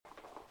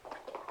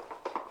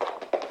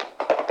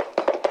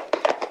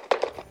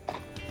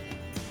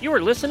You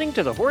are listening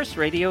to the Horse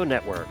Radio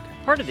Network,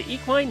 part of the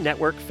Equine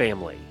Network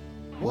family.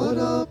 What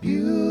a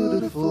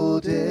beautiful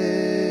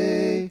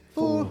day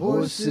for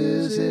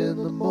horses in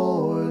the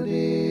morning.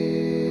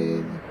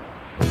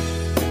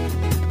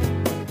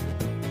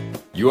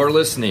 You are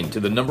listening to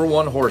the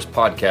 #1 horse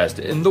podcast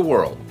in the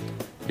world.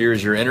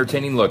 Here's your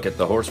entertaining look at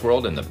the horse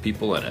world and the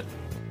people in it.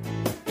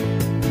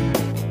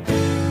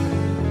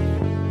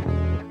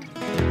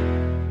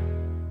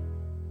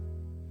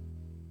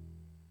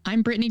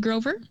 I'm Brittany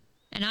Grover.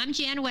 And I'm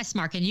Jan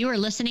Westmark, and you are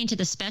listening to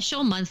the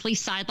special monthly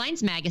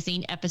Sidelines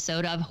Magazine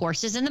episode of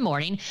Horses in the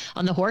Morning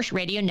on the Horse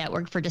Radio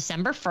Network for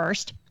December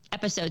 1st,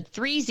 episode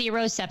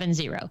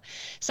 3070.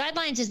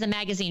 Sidelines is the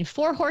magazine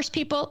for horse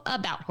people,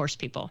 about horse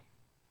people.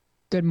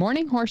 Good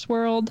morning, horse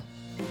world.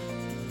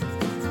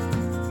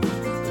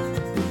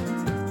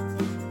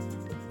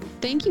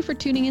 Thank you for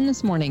tuning in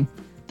this morning.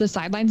 The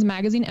Sidelines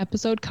Magazine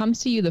episode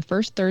comes to you the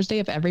first Thursday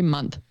of every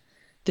month.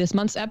 This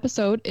month's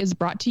episode is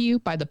brought to you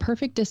by The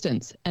Perfect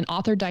Distance, and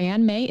author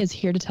Diane May is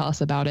here to tell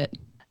us about it.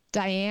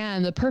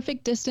 Diane, The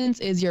Perfect Distance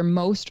is your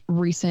most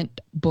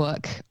recent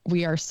book.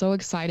 We are so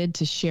excited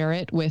to share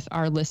it with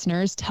our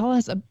listeners. Tell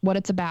us what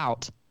it's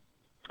about.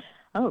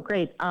 Oh,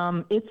 great.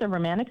 It's a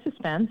romantic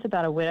suspense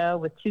about a widow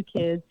with 2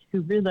 kids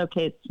who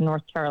relocates to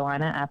North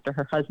Carolina after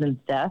her husband's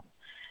death.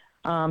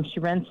 She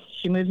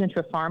moves into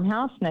a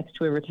farmhouse next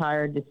to a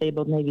retired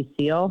disabled Navy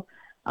SEAL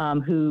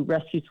who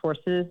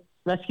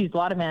rescues a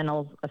lot of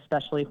animals,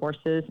 especially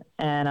horses,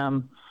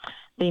 and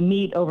they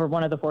meet over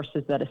one of the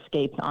horses that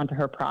escaped onto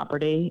her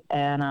property.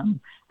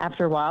 And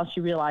after a while, she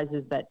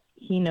realizes that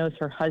he knows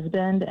her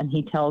husband, and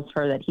he tells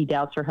her that he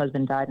doubts her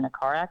husband died in a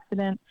car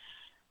accident.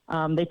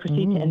 They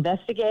proceed to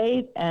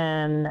investigate,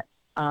 and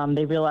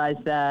they realize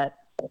that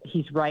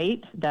he's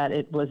right, that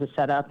it was a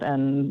setup,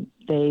 and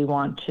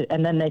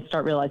and then they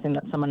start realizing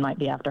that someone might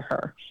be after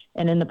her.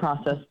 And in the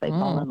process, they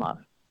fall in love.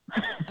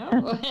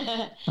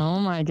 Oh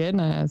my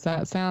goodness,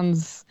 that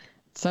sounds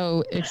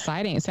so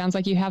exciting. It sounds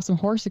like you have some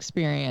horse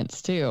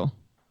experience too.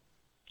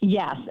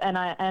 Yes, and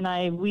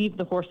I weave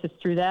the horses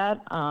through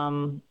that.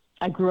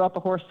 I grew up a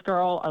horse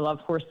girl. I love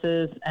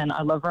horses and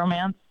I love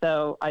romance,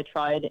 so I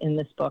tried in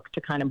this book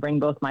to kind of bring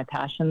both my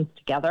passions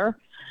together.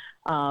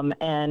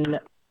 And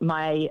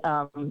my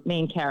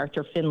main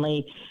character,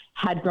 Finley,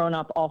 had grown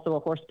up also a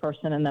horse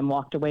person and then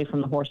walked away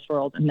from the horse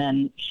world, and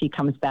then she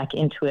comes back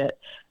into it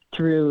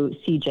through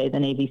CJ, the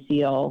Navy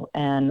SEAL,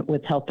 and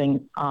with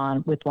helping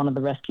with one of the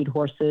rescued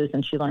horses,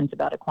 and she learns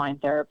about equine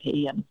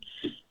therapy,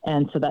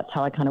 and so that's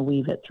how I kind of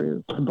weave it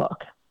through the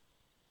book.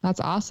 That's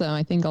awesome.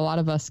 I think a lot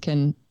of us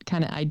can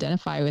kind of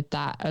identify with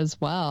that as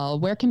well.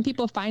 Where can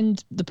people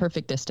find The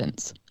Perfect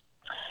Distance?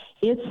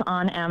 It's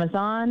on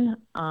Amazon,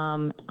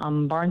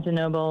 Barnes &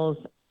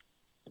 Noble's,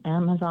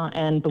 Amazon,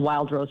 and the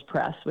Wild Rose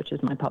Press, which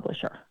is my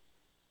publisher.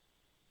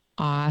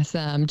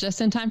 Awesome.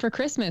 Just in time for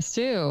Christmas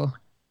too.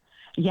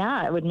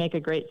 Yeah, it would make a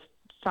great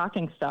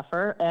stocking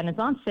stuffer, and it's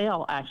on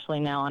sale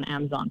actually now on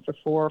Amazon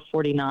for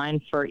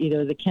 $4.49 for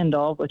either the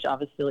Kindle, which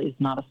obviously is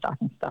not a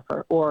stocking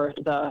stuffer, or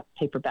the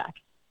paperback.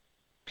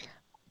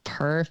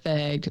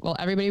 Perfect. Well,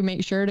 everybody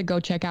make sure to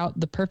go check out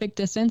The Perfect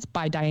Distance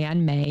by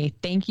Diane May.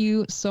 Thank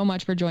you so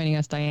much for joining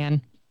us,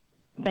 Diane.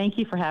 Thank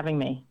you for having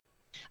me.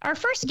 Our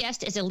first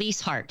guest is Elise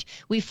Hart.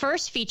 We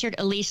first featured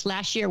Elise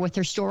last year with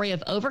her story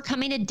of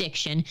overcoming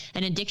addiction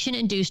and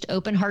addiction-induced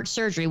open heart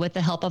surgery with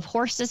the help of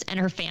horses and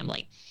her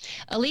family.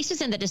 Elise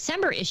is in the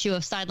December issue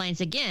of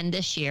Sidelines again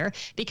this year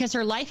because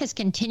her life has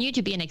continued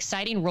to be an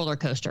exciting roller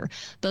coaster.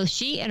 Both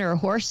she and her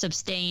horse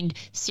sustained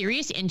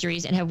serious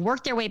injuries and have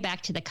worked their way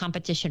back to the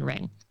competition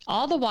ring.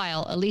 All the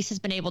while, Elise has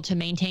been able to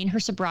maintain her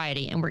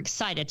sobriety, and we're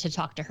excited to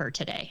talk to her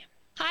today.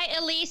 Hi,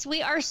 Elise.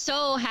 We are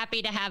so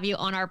happy to have you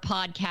on our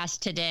podcast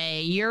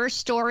today. Your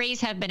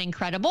stories have been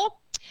incredible.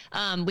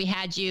 We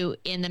had you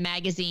in the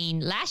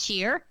magazine last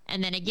year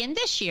and then again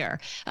this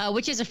year,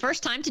 which is the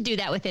first time to do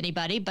that with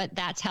anybody, but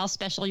that's how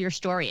special your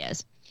story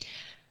is.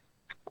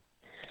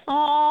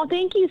 Oh,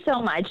 thank you so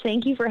much.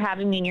 Thank you for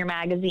having me in your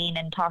magazine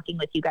and talking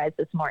with you guys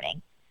this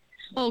morning.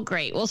 Oh,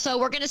 great. Well, so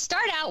we're going to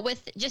start out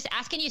with just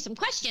asking you some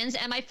questions.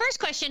 And my first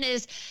question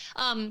is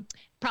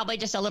probably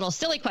just a little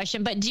silly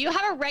question, but do you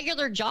have a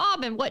regular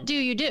job and what do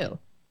you do?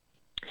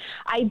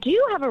 I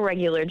do have a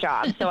regular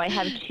job. So I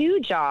have 2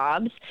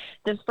 jobs.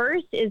 The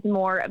first is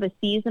more of a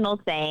seasonal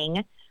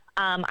thing.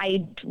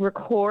 I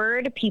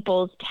record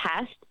people's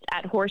tests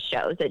at horse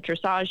shows, at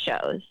dressage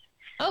shows.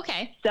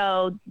 Okay.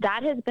 So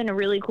that has been a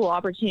really cool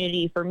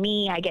opportunity for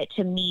me. I get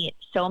to meet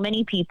so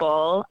many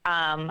people.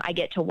 I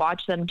get to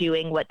watch them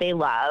doing what they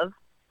love,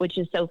 which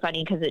is so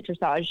funny because at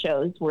dressage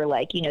shows, we're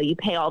like, you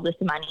pay all this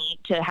money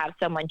to have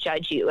someone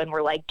judge you. And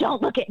we're like,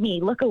 don't look at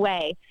me, look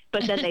away.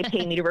 But then they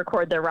pay me to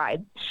record their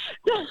ride.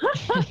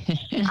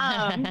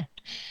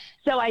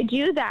 So I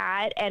do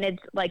that, and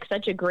it's like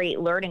such a great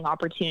learning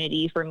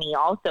opportunity for me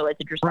also as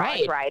a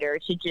dressage rider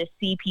to just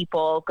see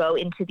people go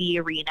into the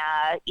arena.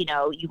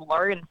 You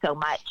learn so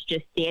much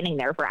just standing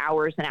there for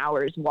hours and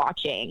hours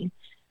watching.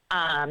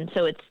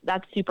 So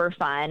that's super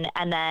fun.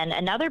 And then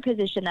another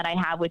position that I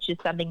have, which is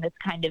something that's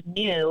kind of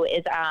new,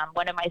 is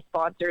one of my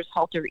sponsors,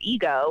 Halter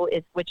Ego,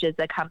 which is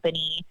a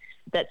company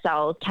that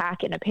sells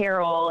tack and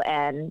apparel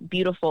and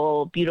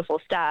beautiful, beautiful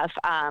stuff,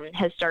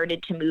 has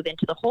started to move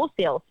into the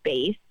wholesale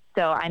space.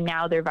 So I'm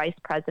now their vice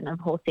president of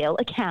wholesale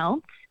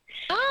accounts.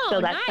 Oh,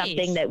 so that's nice.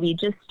 something that we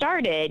just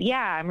started. Yeah,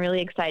 I'm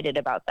really excited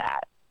about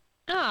that.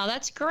 Oh,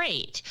 that's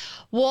great.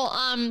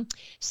 Well,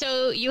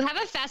 so you have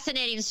a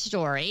fascinating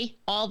story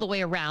all the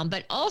way around,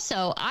 but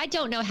also I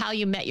don't know how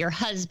you met your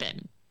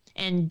husband.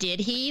 And did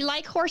he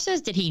like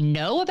horses? Did he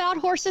know about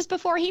horses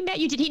before he met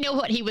you? Did he know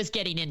what he was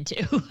getting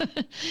into?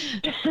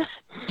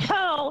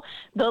 So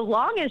the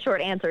long and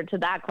short answer to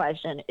that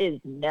question is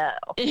no.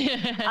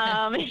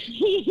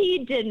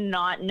 He did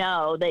not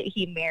know that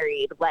he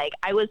married. Like,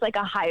 I was like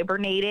a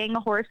hibernating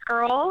horse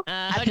girl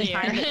at the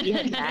time that we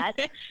had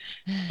met.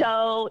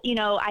 So,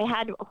 I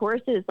had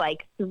horses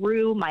like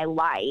through my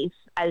life,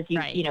 as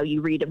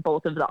you read in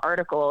both of the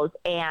articles.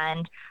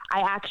 And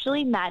I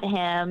actually met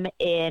him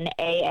in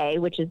AA,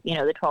 which is,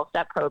 the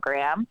 12-step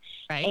program.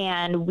 Right.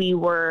 And we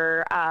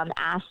were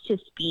asked to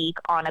speak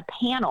on a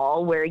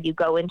panel where you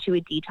go into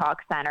a detox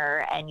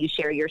center and you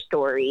share your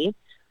story.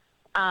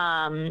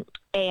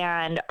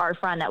 And our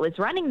friend that was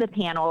running the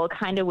panel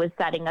kind of was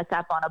setting us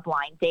up on a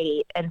blind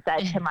date and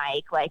said to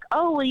Mike, like,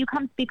 oh, will you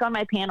come speak on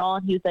my panel?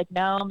 And he was like,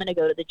 no, I'm going to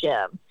go to the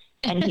gym.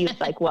 And he was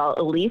like, well,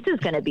 Elise is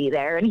going to be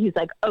there. And he's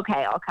like,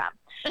 okay, I'll come.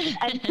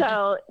 And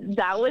so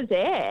that was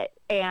it.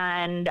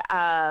 And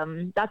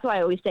that's why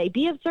I always say,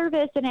 be of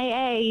service in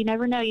AA. You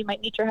never know. You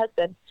might meet your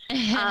husband.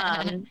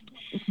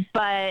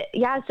 But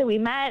yeah, so we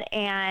met,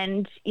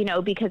 and,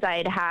 because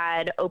I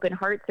had open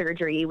heart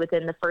surgery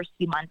within the first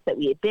few months that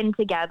we had been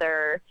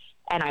together,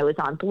 and I was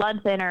on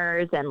blood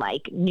thinners and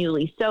like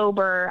newly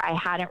sober, I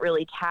hadn't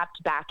really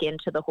tapped back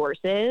into the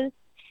horses.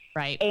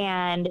 Right.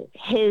 And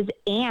his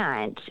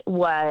aunt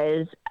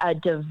was a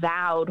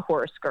devout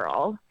horse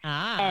girl.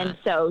 And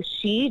so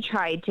she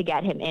tried to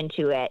get him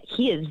into it.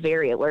 He is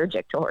very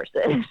allergic to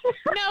horses.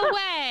 No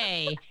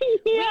way.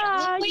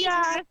 Yeah. We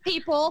have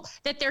people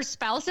that their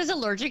spouse is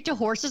allergic to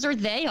horses, or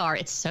they are.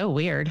 It's so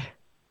weird.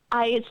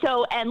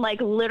 And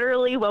like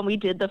literally when we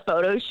did the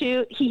photo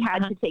shoot, he had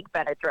to take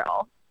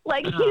Benadryl.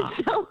 Like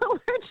he's so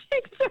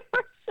allergic to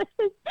horses.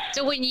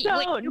 So when you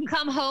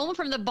come home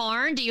from the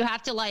barn, do you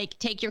have to like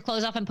take your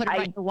clothes off and put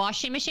them in the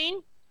washing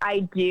machine?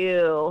 I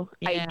do.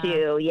 Yeah. I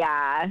do.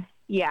 Yeah.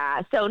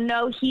 Yeah. So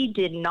no, he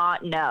did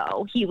not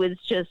know. He was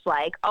just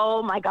like,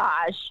 oh my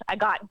gosh, I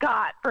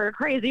got for a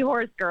crazy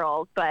horse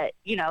girl. But,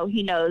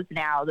 he knows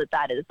now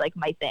that is like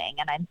my thing.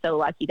 And I'm so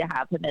lucky to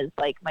have him as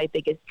like my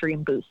biggest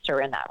dream booster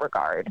in that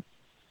regard.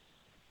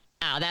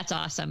 Oh, that's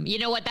awesome. You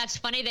know what? That's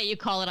funny that you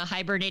call it a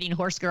hibernating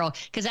horse girl,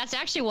 because that's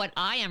actually what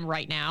I am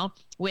right now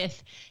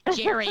with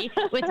Jerry,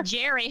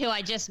 who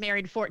I just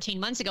married 14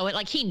 months ago.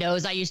 Like, he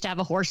knows I used to have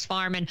a horse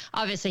farm, and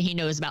obviously he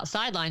knows about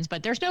sidelines,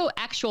 but there's no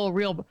actual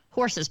real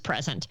horses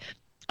present.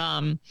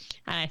 And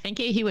I think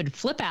he would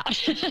flip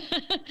out.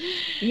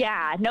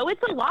 Yeah, no,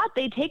 it's a lot.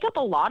 They take up a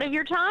lot of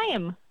your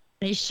time.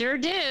 They sure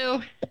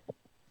do.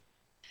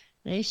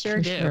 They sure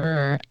do.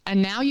 Sure.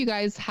 And now you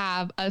guys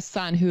have a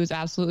son who's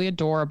absolutely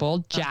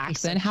adorable,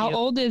 Jackson. So how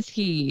old is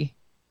he?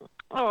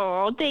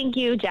 Oh, thank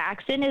you.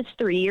 Jackson is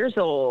 3 years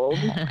old.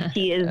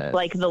 He is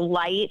like the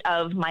light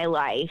of my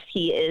life.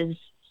 He is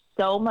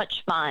so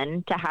much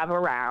fun to have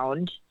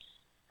around.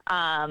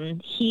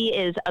 He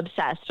is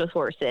obsessed with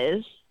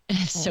horses.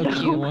 So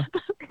cute.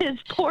 His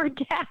poor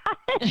dad.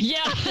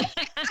 Yeah.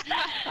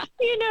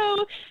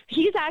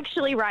 He's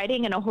actually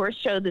riding in a horse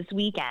show this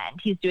weekend.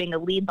 He's doing a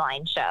lead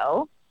line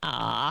show.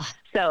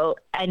 So,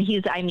 and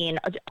he's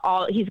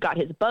got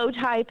his bow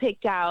tie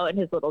picked out and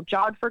his little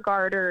jodhpur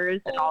garters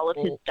and all of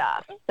his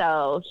stuff.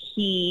 So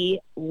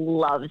he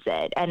loves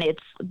it. And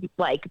it's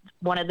like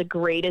one of the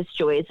greatest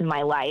joys in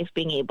my life,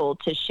 being able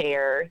to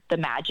share the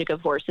magic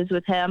of horses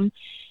with him.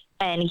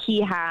 And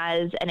he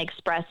has an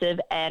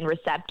expressive and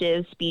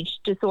receptive speech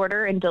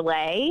disorder and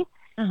delay.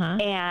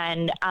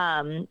 And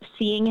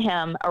seeing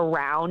him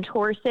around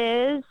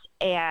horses,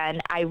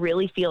 and I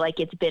really feel like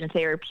it's been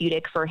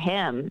therapeutic for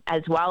him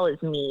as well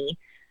as me,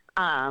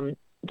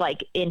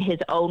 like in his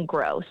own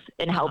growth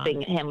and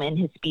helping him in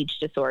his speech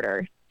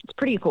disorder. It's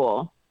pretty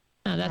cool.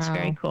 Oh, that's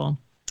very cool.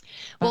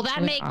 Well, that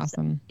really makes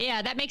awesome.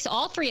 Yeah, that makes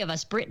all three of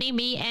us, Brittany,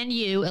 me, and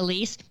you,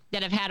 Elise,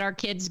 that have had our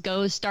kids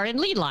go start in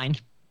lead line.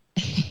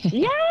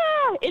 Yeah,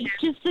 it's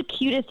just the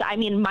cutest. I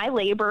mean, my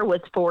labor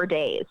was 4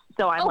 days.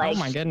 So I'm like,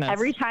 my goodness.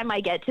 Every time I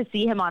get to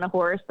see him on a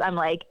horse, I'm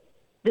like,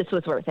 this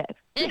was worth it.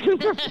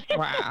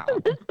 Wow.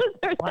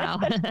 Wow.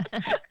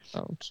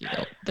 So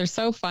cute. They're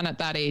so fun at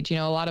that age.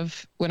 A lot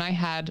of when I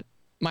had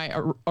my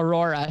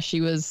Aurora,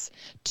 she was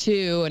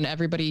 2, and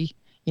everybody,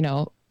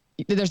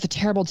 there's the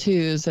terrible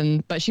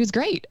 2s, but she was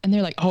great. And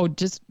they're like, oh,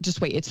 just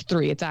wait, it's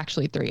 3. It's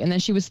actually 3. And then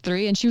she was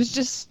 3, and she was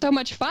just so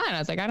much fun. I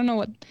was like, I don't know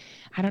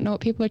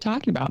what people are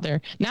talking about there.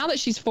 Now that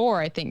she's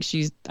 4, I think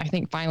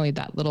finally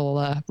that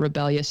little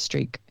rebellious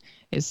streak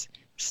is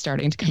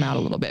starting to come out a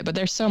little bit, but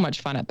they're so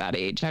much fun at that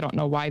age. I don't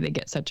know why they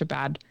get such a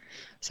bad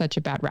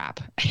rap.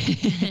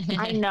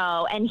 I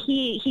know. And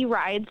he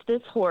rides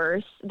this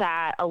horse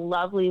that a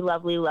lovely,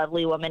 lovely,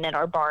 lovely woman in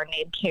our barn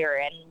named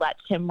Karen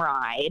lets him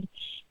ride.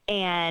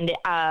 And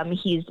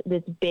he's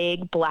this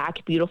big,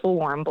 black, beautiful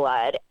warm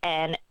blood.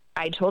 And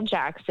I told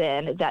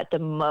Jackson that the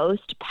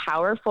most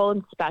powerful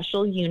and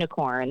special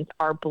unicorns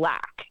are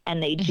black,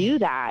 and they do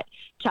that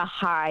to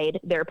hide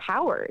their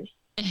powers.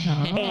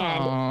 Oh.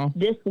 And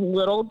this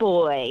little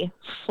boy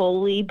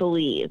fully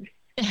believes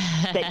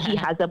that he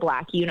has a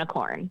black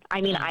unicorn.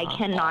 I mean, I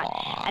cannot.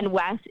 And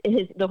Wes,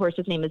 the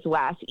horse's name is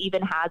Wes,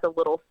 even has a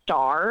little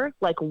star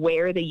like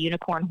where the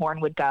unicorn horn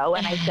would go.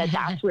 And I said,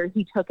 that's where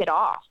he took it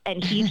off.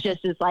 And he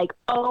just is like,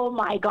 oh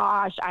my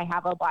gosh, I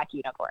have a black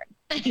unicorn.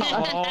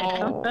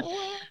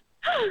 Oh,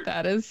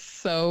 that is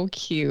so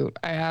cute.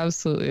 I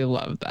absolutely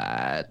love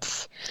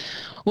that.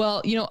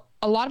 Well,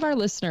 a lot of our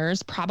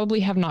listeners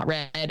probably have not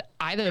read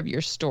either of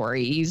your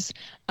stories.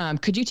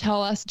 Could you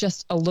tell us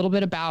just a little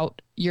bit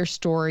about your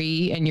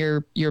story and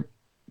your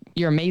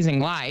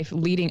amazing life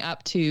leading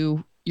up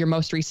to your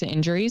most recent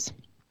injuries?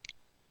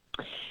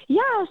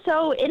 Yeah.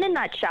 So in a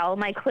nutshell,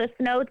 my cliff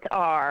notes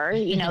are,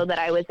 that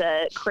I was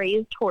a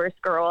crazed horse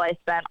girl. I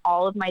spent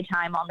all of my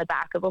time on the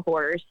back of a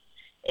horse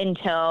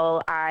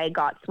until I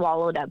got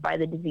swallowed up by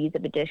the disease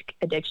of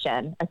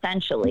addiction,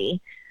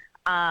 essentially.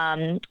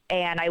 And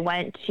I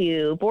went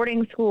to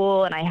boarding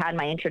school and I had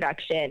my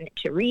introduction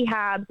to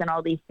rehabs and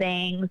all these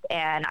things.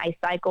 And I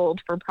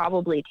cycled for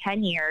probably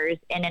 10 years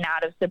in and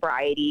out of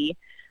sobriety,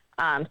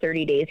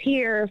 30 days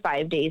here,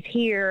 5 days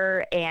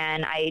here.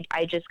 And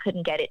I just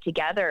couldn't get it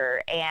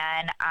together.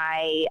 And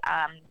I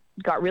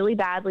got really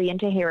badly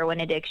into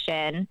heroin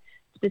addiction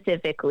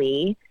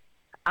specifically.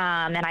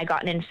 And I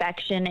got an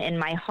infection in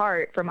my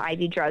heart from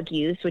IV drug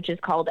use, which is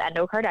called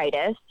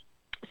endocarditis.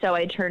 So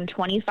I turned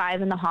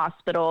 25 in the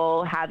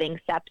hospital having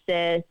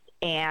sepsis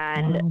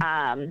and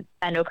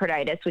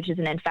endocarditis, which is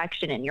an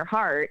infection in your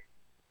heart.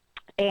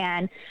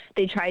 And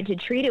they tried to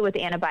treat it with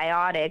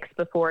antibiotics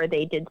before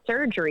they did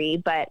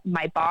surgery, but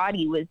my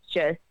body was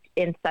just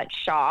in such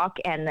shock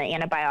and the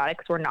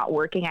antibiotics were not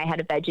working. I had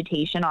a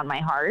vegetation on my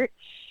heart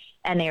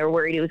and they were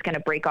worried it was going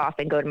to break off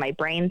and go to my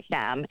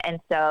brainstem. And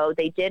so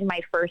they did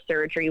my first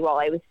surgery while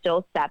I was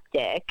still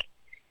septic.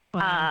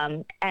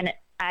 Wow. And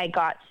I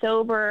got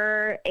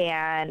sober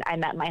and I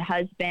met my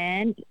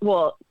husband.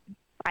 Well,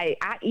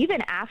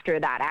 even after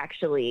that,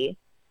 actually,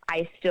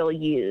 I still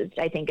used,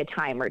 I think, a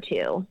time or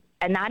two.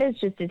 And that is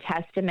just a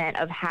testament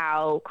of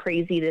how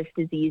crazy this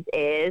disease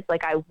is.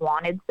 Like, I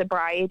wanted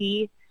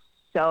sobriety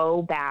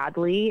so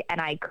badly and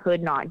I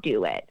could not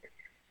do it.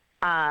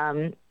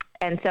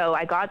 And so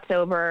I got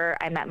sober.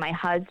 I met my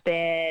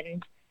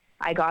husband.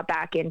 I got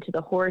back into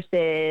the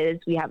horses.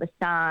 We have a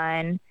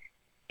son.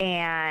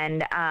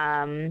 And,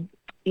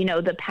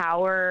 the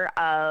power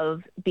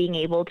of being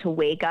able to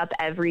wake up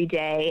every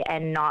day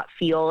and not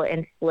feel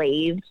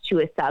enslaved to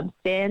a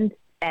substance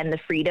and the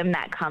freedom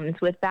that comes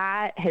with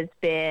that has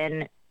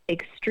been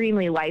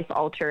extremely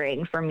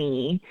life-altering for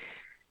me.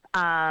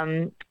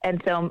 And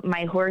so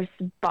my horse,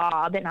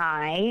 Bob, and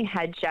I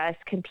had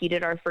just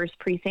competed our first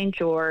Pre-St.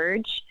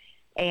 George.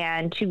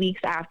 And 2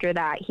 weeks after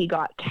that, he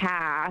got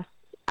cast.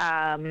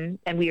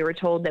 And we were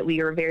told that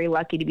we were very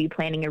lucky to be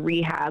planning a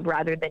rehab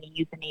rather than a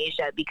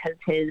euthanasia because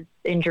his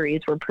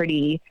injuries were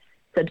pretty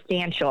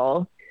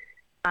substantial.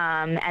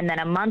 And then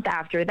a month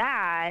after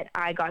that,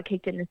 I got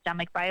kicked in the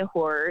stomach by a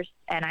horse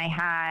and I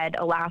had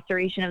a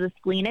laceration of the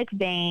splenic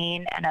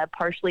vein and a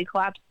partially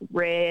collapsed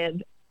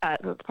rib,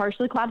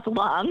 partially collapsed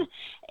lung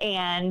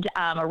and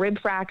a rib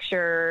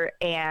fracture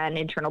and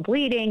internal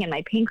bleeding. And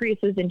my pancreas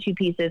was in two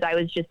pieces. I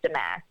was just a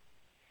mess.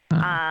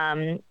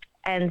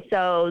 And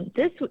so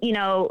this,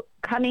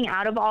 coming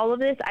out of all of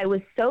this, I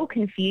was so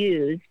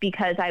confused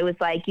because I was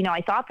like,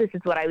 I thought this is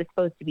what I was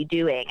supposed to be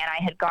doing. And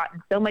I had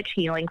gotten so much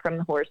healing from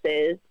the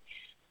horses,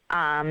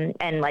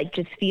 and like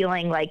just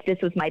feeling like this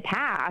was my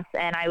path.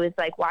 And I was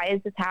like, why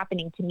is this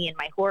happening to me and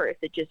my horse?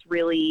 It just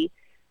really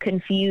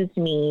confused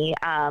me,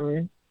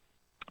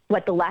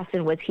 what the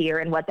lesson was here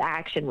and what the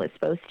action was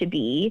supposed to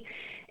be.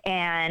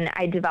 And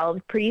I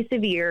developed pretty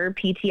severe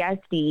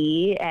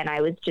PTSD and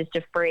I was just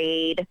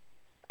afraid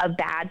of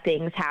bad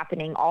things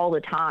happening all the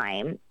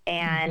time.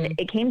 And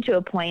it came to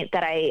a point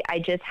that I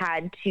just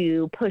had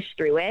to push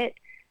through it.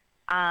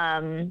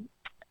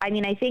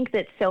 I think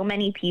that so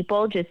many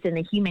people just in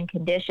the human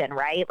condition,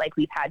 right? Like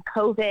we've had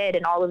COVID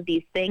and all of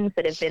these things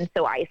that have been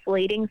so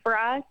isolating for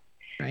us.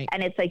 Right.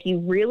 And it's like, you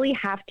really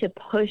have to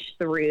push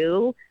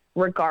through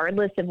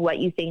regardless of what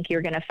you think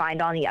you're going to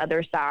find on the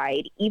other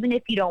side, even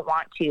if you don't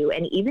want to.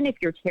 And even if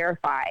you're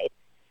terrified,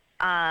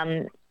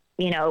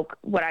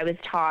 what I was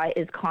taught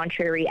is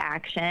contrary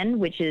action,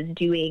 which is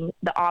doing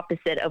the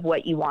opposite of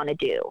what you want to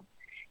do.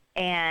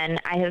 And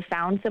I have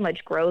found so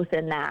much growth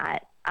in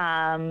that.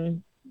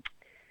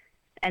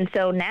 And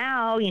so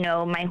now,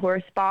 my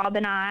horse Bob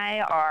and I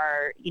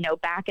are,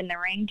 back in the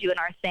ring doing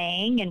our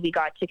thing, and we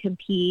got to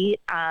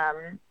compete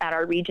at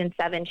our Region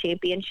 7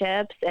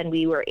 championships, and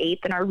we were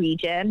 8th in our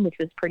region, which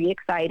was pretty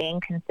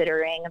exciting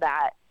considering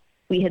that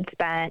we had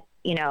spent,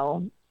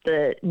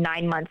 the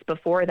 9 months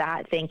before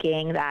that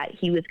thinking that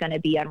he was going to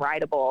be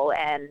unrideable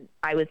and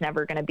I was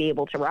never going to be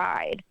able to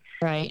ride.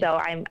 Right.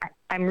 So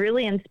I'm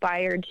really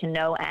inspired to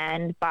no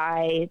end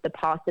by the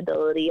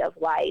possibility of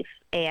life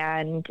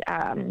and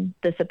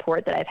the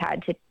support that I've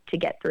had to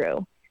get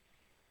through.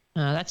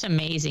 Oh, that's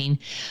amazing.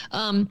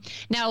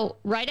 Now,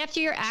 right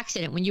after your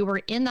accident, when you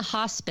were in the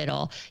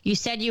hospital, you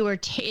said you were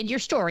in your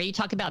story, you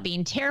talk about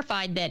being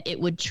terrified that it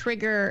would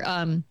trigger,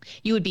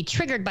 you would be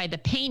triggered by the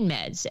pain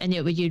meds and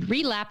you'd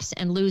relapse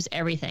and lose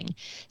everything.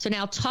 So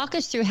now talk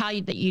us through how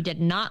that you did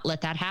not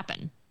let that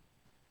happen.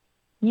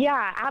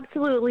 Yeah,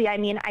 absolutely. I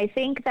mean, I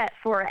think that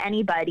for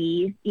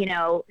anybody,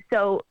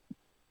 so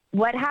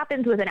what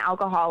happens with an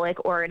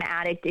alcoholic or an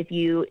addict if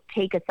you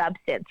take a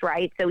substance,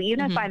 right? So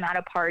even if I'm at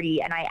a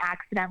party and I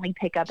accidentally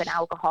pick up an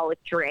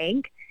alcoholic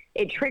drink,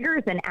 it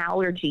triggers an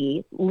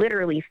allergy,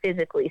 literally,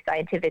 physically,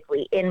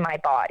 scientifically, in my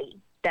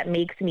body that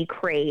makes me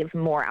crave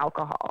more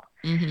alcohol.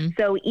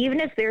 So even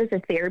if there's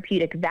a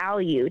therapeutic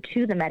value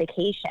to the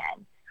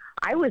medication,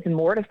 I was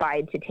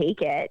mortified to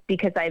take it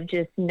because I've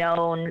just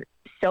known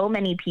so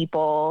many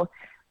people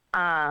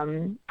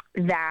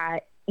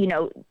that,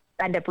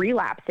 end up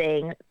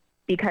relapsing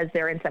because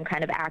they're in some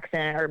kind of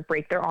accident or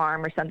break their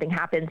arm or something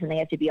happens and they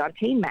have to be on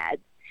pain meds.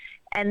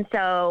 And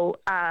so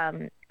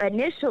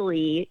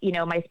initially,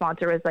 my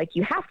sponsor was like,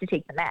 you have to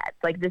take the meds.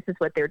 Like, this is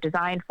what they're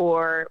designed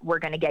for. We're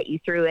going to get you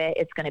through it.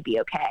 It's going to be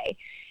okay.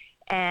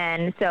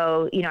 And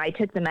so, I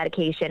took the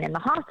medication in the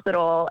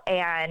hospital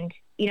and,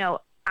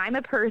 I'm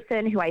a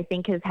person who I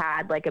think has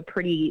had like a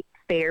pretty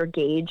fair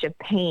gauge of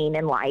pain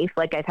in life.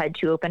 Like, I've had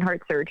 2 open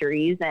heart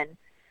surgeries and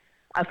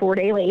a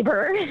 4-day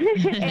labor.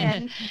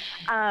 And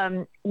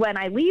when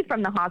I leave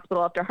from the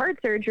hospital after heart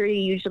surgery,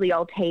 usually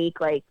I'll take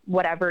like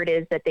whatever it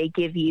is that they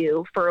give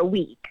you for a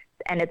week.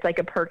 And it's like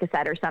a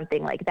Percocet or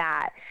something like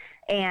that.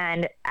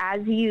 And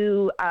as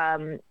you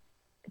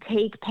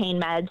take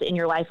pain meds in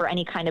your life or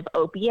any kind of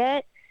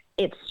opiate,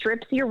 it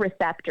strips your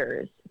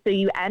receptors. So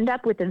you end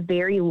up with a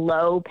very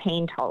low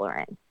pain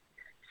tolerance.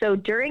 So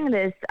during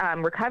this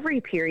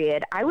recovery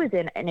period, I was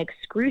in an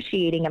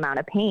excruciating amount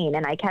of pain.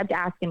 And I kept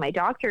asking my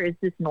doctor, is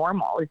this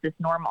normal? Is this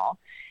normal?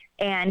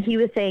 And he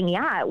was saying,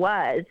 yeah, it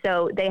was.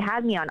 So they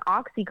had me on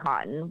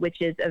Oxycontin, which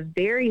is a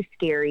very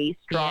scary,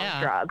 strong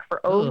drug,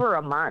 for over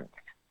a month.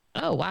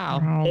 Oh, wow.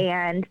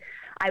 And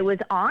I was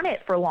on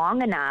it for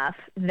long enough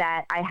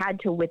that I had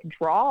to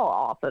withdraw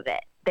off of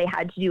it. They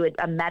had to do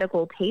a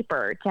medical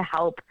taper to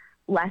help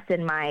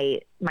lessen my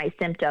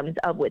symptoms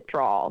of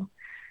withdrawal.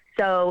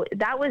 So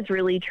that was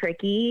really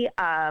tricky.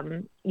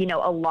 A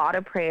lot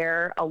of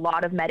prayer, a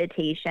lot of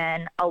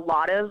meditation, a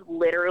lot of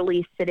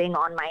literally sitting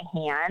on my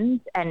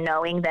hands and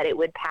knowing that it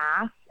would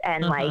pass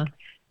and like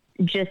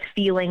just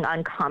feeling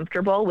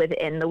uncomfortable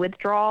within the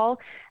withdrawal.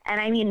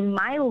 And I mean,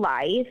 my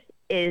life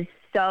is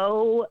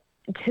so,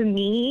 to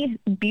me,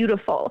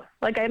 beautiful.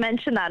 Like I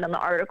mentioned that in the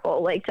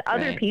article, like to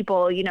other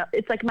people,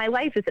 it's like my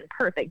life isn't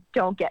perfect.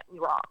 Don't get me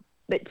wrong.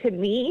 But to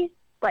me,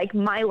 like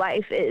my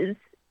life is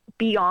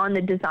beyond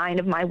the design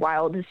of my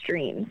wildest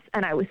dreams.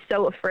 And I was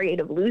so afraid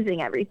of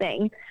losing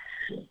everything.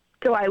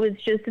 So I was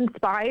just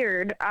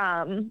inspired,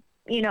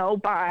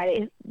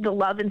 by the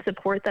love and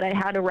support that I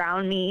had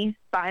around me,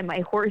 by my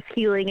horse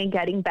healing and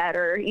getting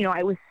better.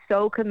 I was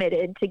so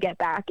committed to get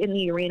back in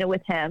the arena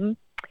with him.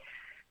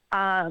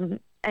 And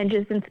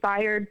just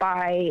inspired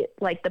by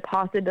like the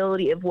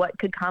possibility of what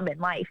could come in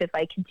life if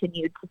I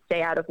continued to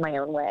stay out of my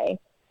own way.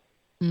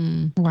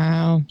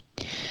 Wow.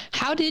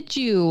 How did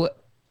you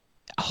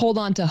hold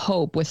on to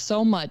hope with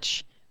so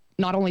much,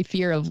 not only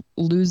fear of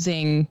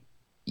losing,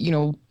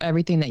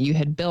 everything that you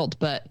had built,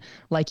 but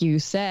like you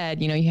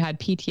said, you had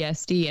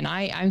PTSD, and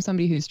I'm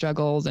somebody who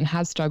struggles and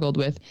has struggled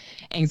with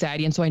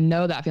anxiety. And so I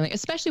know that feeling,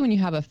 especially when you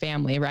have a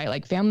family, right?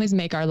 Like families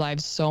make our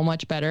lives so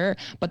much better,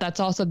 but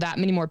that's also that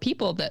many more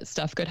people that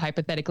stuff could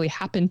hypothetically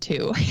happen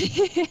to.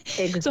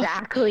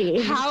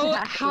 Exactly. So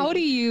how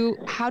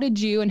did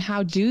you and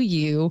how do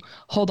you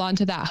hold on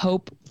to that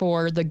hope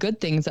for the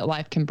good things that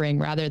life can bring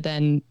rather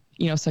than,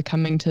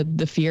 succumbing to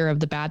the fear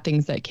of the bad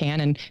things that can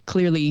and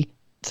clearly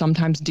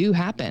sometimes do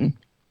happen?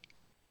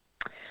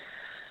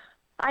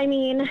 I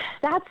mean,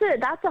 that's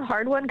a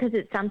hard one because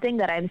it's something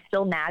that I'm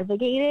still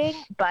navigating,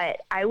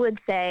 but I would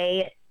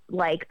say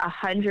like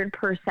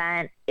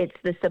 100% it's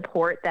the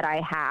support that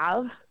I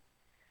have.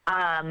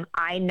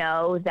 I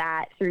know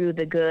that through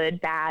the good,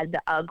 bad,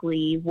 the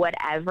ugly,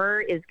 whatever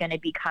is going to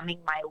be coming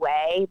my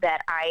way,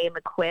 that I am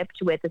equipped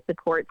with a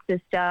support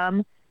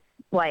system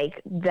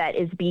like that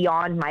is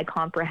beyond my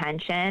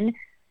comprehension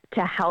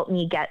to help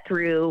me get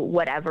through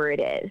whatever it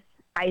is.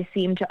 I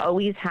seem to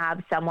always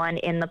have someone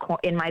in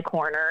my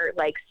corner,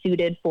 like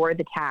suited for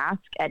the task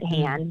at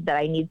hand that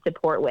I need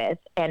support with.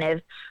 And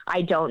if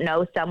I don't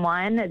know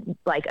someone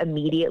like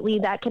immediately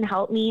that can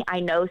help me, I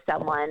know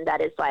someone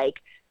that is like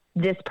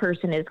this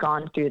person has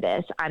gone through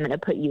this. I'm going to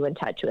put you in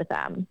touch with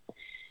them.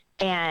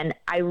 And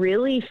I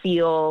really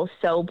feel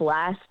so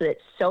blessed that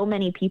so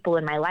many people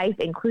in my life,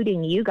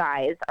 including you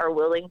guys, are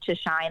willing to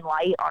shine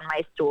light on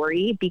my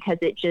story, because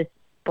it just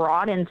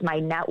broadens my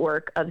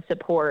network of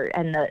support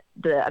and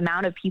the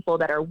amount of people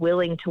that are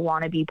willing to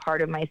want to be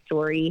part of my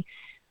story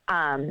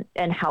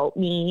and help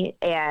me.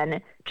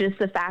 And just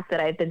the fact that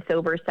I've been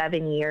sober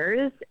 7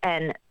 years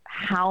and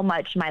how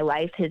much my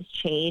life has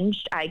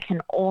changed, I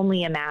can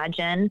only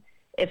imagine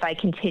if I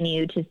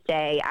continue to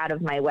stay out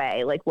of my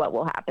way, like what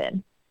will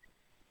happen.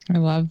 I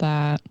love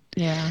that.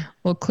 Yeah.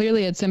 Well,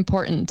 clearly it's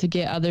important to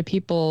get other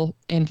people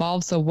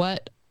involved. So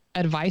what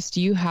advice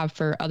do you have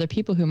for other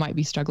people who might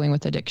be struggling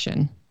with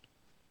addiction?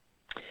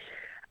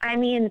 I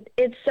mean,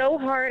 it's so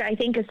hard, I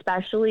think,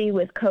 especially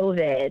with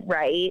COVID,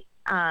 right?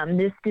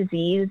 This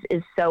disease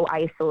is so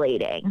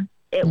isolating.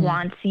 It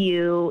wants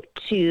you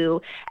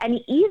to, and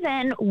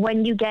even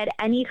when you get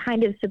any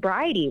kind of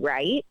sobriety,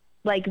 right?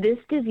 Like, this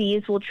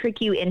disease will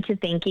trick you into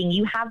thinking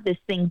you have this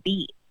thing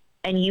beat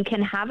and you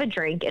can have a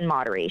drink in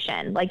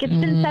moderation. Like, it's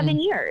been 7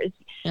 years.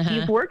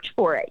 You've worked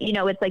for it. You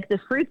know, it's like the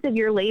fruits of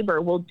your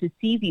labor will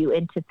deceive you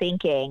into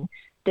thinking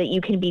that you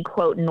can be,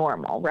 quote,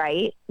 normal,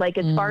 right? Like,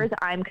 as far as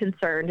I'm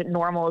concerned,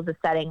 normal is a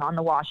setting on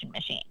the washing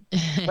machine.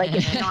 Like,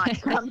 it's not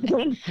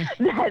something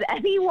that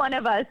any one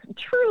of us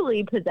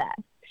truly possess.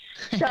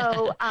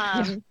 So,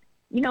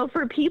 you know,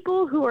 for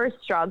people who are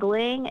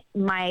struggling,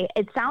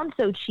 it sounds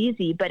so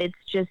cheesy, but it's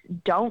just,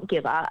 don't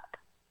give up.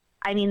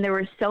 I mean, there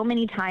were so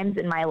many times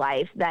in my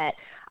life that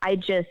I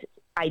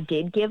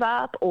did give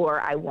up, or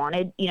I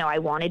wanted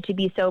to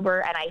be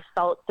sober, and I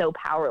felt so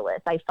powerless.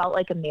 I felt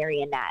like a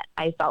marionette.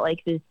 I felt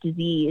like this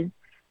disease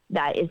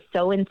that is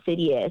so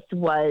insidious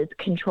was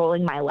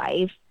controlling my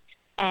life.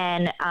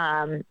 And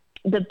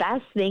the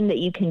best thing that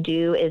you can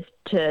do is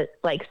to,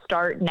 like,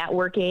 start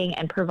networking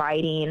and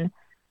providing,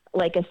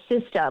 like, a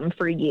system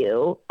for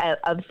you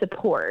of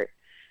support.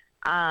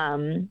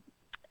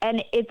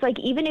 And it's like,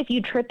 even if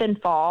you trip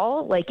and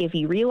fall, like, if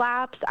you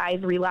relapse,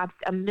 I've relapsed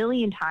a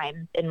million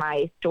times in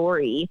my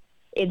story.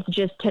 It's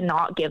just to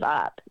not give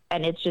up.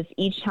 And it's just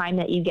each time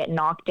that you get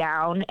knocked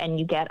down and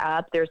you get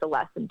up, there's a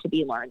lesson to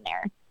be learned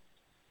there.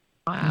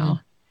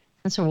 Wow.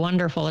 That's a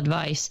wonderful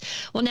advice.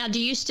 Well, now,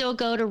 do you still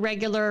go to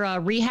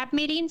regular rehab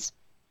meetings?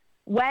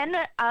 When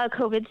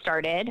COVID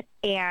started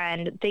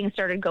and things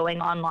started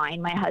going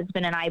online, my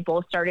husband and I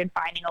both started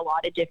finding a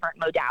lot of different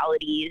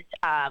modalities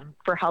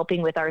for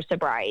helping with our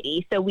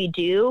sobriety. So we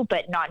do,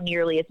 but not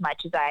nearly as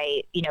much as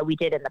we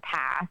did in the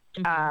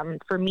past.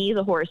 For me,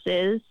 the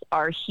horses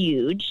are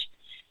huge.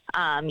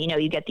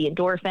 You get the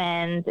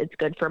endorphins. It's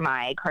good for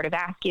my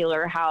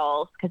cardiovascular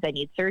health because I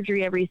need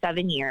surgery every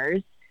 7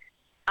 years.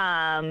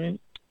 And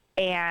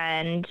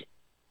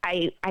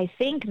I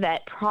think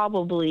that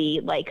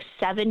probably like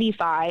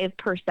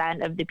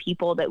 75% of the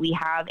people that we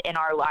have in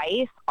our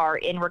life are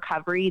in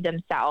recovery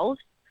themselves,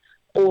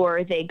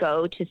 or they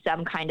go to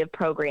some kind of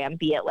program,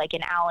 be it like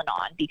an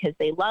Al-Anon because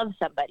they love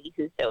somebody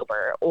who's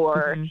sober,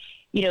 or,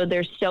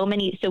 there's so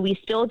many. So we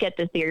still get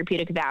the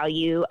therapeutic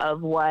value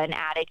of one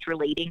addict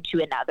relating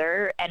to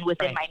another. And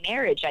within my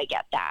marriage, I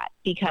get that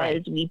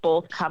because we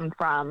both come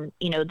from,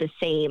 the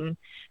same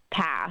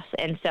path.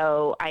 And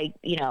so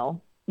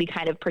we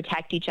kind of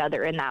protect each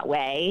other in that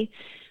way.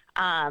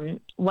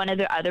 One of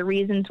the other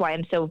reasons why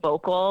I'm so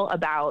vocal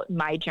about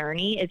my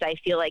journey is I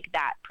feel like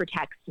that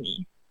protects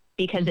me,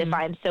 because if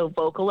I'm so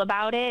vocal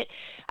about it,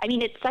 I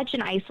mean, it's such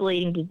an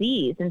isolating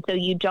disease. And so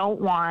you don't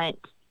want,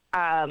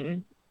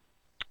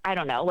 I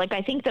don't know, like,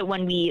 I think that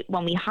when we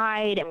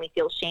hide and we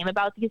feel shame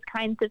about these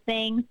kinds of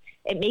things,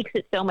 it makes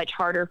it so much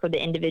harder for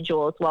the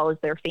individual as well as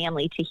their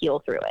family to heal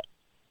through it.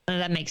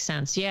 That makes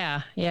sense.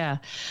 Yeah. Yeah.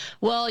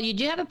 Well, you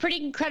do have a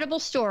pretty incredible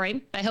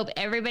story. I hope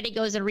everybody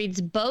goes and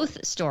reads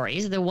both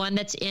stories, the one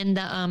that's in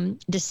the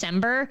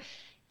December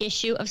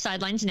issue of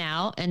Sidelines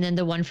Now, and then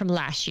the one from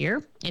last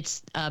year.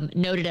 It's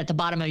noted at the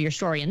bottom of your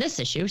story in this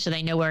issue, so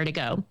they know where to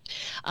go.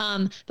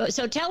 But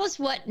so tell us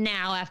what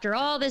now, after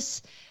all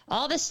this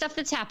stuff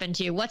that's happened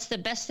to you, what's the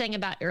best thing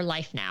about your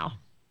life now?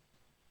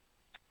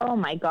 Oh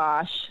my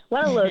gosh.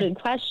 What a loaded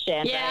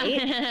question,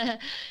 right?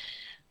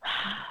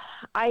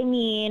 I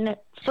mean,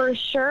 for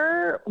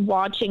sure,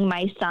 watching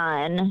my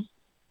son,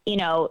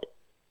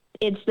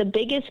 it's the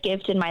biggest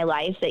gift in my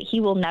life that he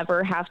will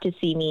never have to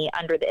see me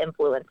under the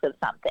influence of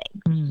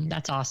something.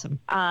 That's awesome.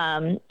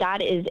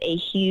 That is a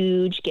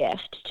huge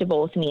gift to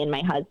both me and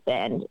my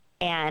husband.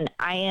 And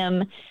I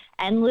am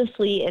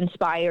endlessly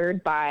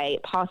inspired by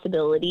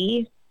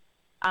possibility,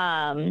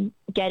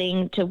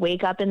 getting to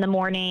wake up in the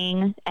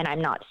morning and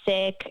I'm not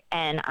sick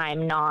and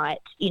I'm not,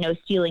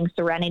 stealing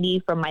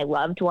serenity from my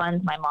loved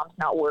ones. My mom's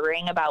not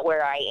worrying about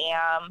where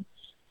I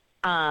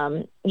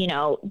am.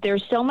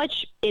 There's so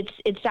much, it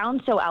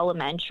sounds so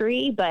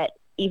elementary, but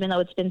even though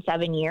it's been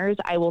 7 years,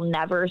 I will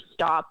never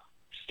stop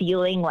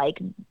feeling like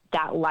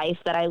that life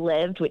that I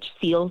lived, which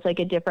feels like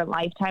a different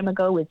lifetime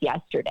ago, was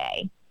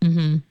yesterday.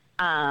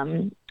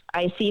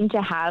 I seem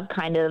to have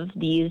kind of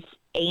these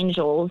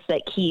angels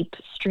that keep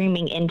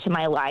streaming into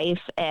my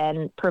life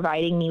and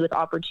providing me with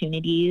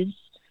opportunities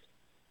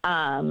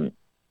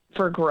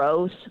for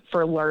growth,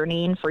 for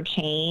learning, for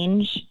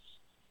change.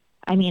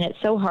 I mean, it's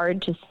so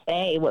hard to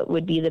say what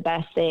would be the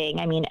best thing.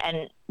 I mean,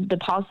 and the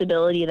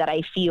possibility that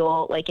I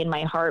feel like in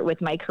my heart with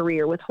my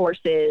career with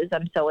horses,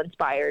 I'm so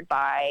inspired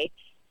by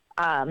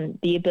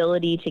the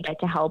ability to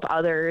get to help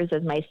others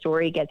as my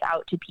story gets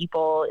out to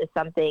people is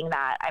something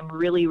that I'm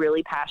really,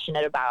 really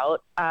passionate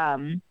about.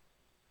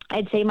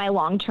 I'd say my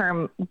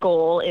long-term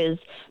goal is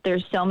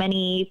there's so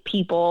many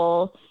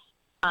people,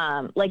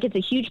 like it's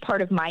a huge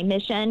part of my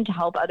mission to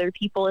help other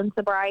people in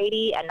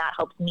sobriety, and that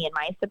helps me in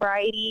my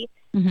sobriety.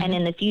 Mm-hmm. And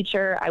in the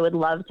future, I would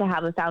love to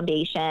have a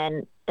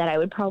foundation that I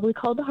would probably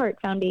call the Heart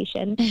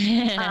Foundation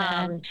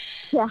to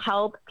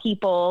help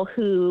people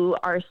who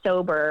are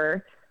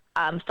sober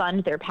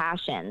fund their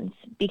passions.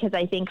 Because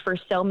I think for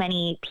so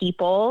many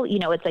people, you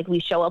know, it's like we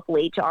show up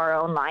late to our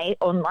own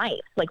life.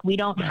 Like we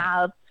don't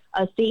have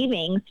a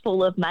savings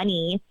full of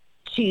money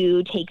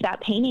to take that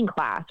painting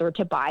class or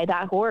to buy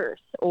that horse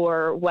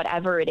or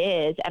whatever it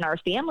is. And our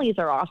families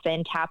are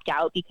often tapped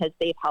out because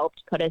they've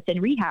helped put us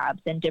in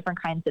rehabs and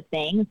different kinds of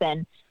things.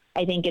 And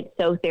I think it's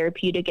so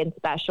therapeutic and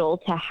special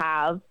to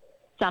have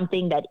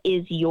something that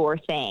is your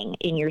thing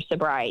in your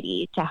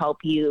sobriety to help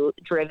you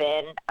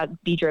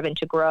be driven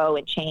to grow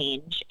and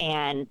change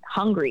and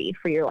hungry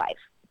for your life.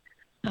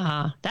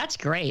 That's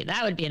great.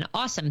 That would be an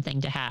awesome thing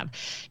to have.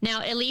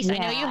 Now, Elise, I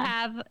know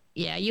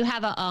you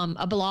have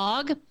a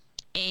blog,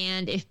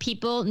 and if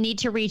people need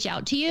to reach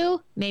out to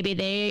you, maybe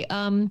they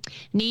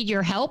need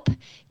your help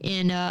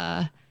in,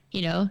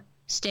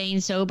 staying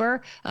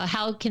sober.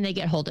 How can they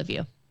get hold of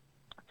you?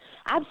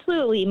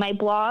 Absolutely. My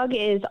blog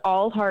is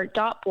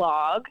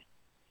allheart.blog,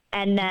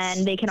 and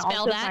then they can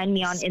also find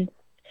me on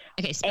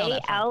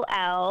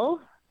ALLHART.BLOG.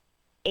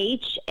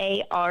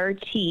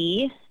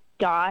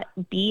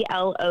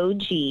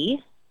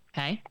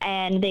 Okay.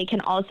 And they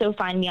can also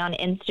find me on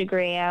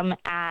Instagram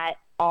at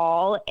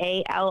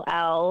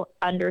ALL_heart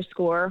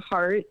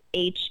HART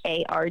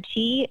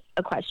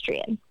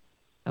equestrian.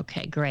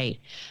 Okay, great.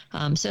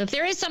 So if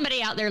there is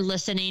somebody out there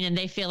listening and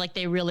they feel like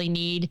they really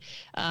need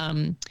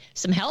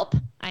some help,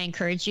 I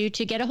encourage you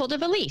to get a hold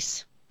of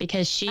Elise,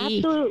 because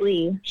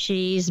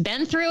she's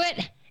been through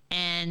it,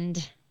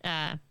 and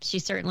she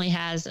certainly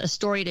has a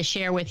story to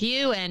share with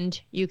you, and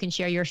you can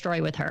share your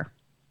story with her.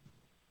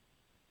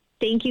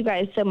 Thank you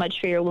guys so much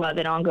for your love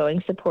and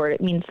ongoing support. It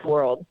means the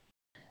world.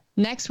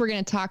 Next, we're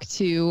going to talk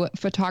to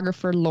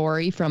photographer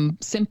Lori from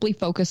Simply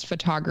Focused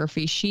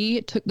Photography.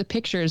 She took the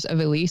pictures of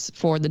Elise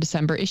for the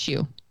December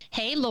issue.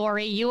 Hey,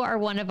 Lori, you are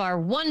one of our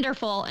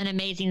wonderful and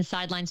amazing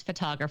Sidelines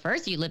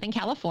photographers. You live in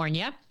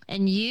California,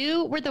 and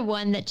you were the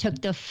one that took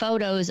the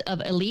photos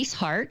of Elise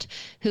Hart,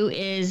 who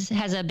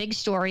has a big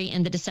story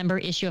in the December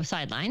issue of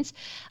Sidelines.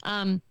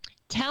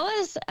 Tell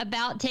us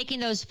about taking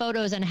those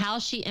photos and how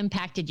she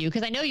impacted you,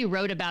 because I know you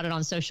wrote about it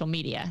on social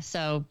media.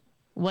 So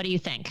what do you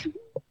think?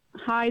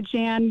 Hi,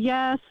 Jan.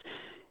 Yes,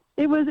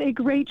 it was a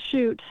great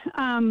shoot.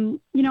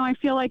 I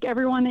feel like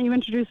everyone that you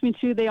introduced me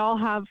to, they all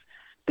have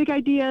big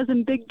ideas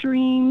and big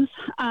dreams.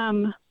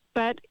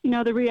 But,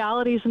 the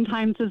reality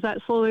sometimes is that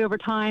slowly over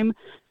time,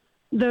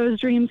 those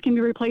dreams can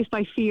be replaced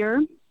by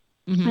fear.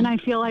 Mm-hmm. And I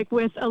feel like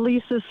with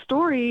Elise's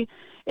story,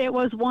 it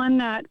was one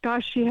that,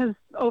 she has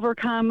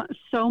overcome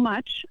so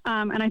much.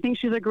 And I think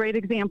she's a great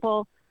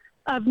example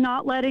of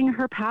not letting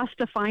her past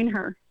define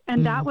her.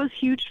 And that was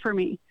huge for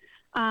me.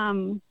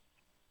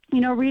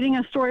 Reading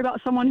a story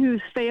about someone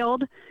who's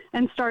failed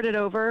and started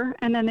over,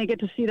 and then they get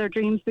to see their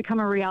dreams become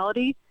a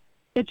reality.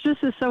 It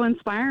just is so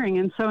inspiring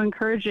and so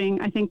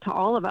encouraging, I think, to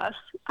all of us.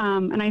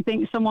 And I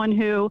think someone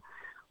who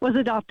was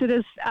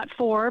adopted at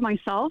 4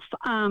 myself,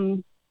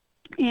 and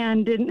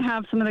didn't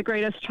have some of the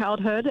greatest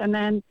childhood, and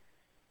then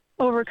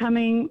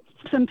overcoming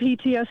some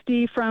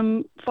PTSD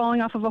from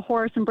falling off of a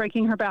horse and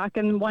breaking her back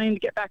and wanting to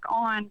get back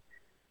on.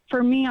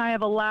 For me, I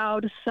have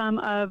allowed some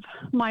of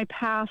my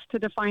past to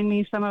define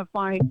me, some of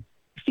my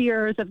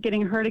fears of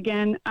getting hurt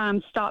again,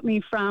 stop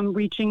me from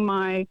reaching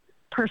my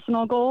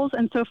personal goals.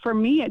 And so for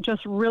me, it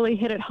just really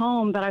hit it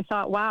home that I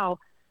thought, wow,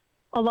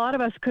 a lot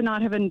of us could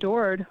not have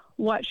endured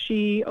what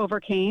she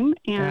overcame.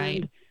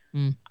 And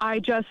I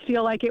just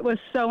feel like it was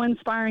so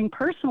inspiring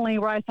personally,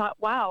 where I thought,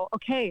 wow,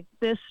 okay,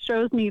 this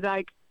shows me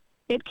like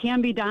it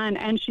can be done.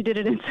 And she did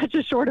it in such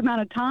a short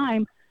amount of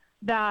time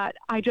that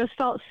I just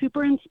felt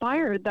super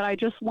inspired, that I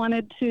just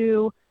wanted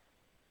to,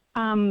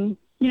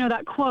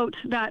 that quote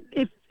that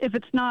if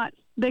it's not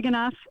big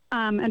enough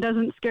and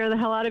doesn't scare the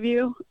hell out of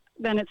you,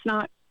 then it's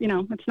not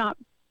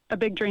a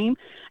big dream.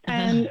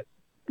 And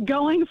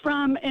going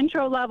from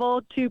intro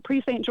level to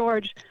pre-St.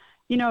 George,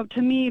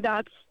 to me,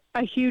 that's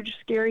a huge,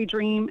 scary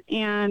dream.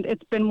 And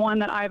it's been one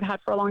that I've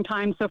had for a long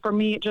time. So for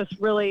me, it just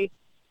really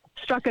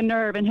struck a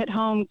nerve and hit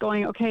home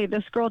going, okay,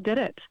 this girl did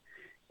it.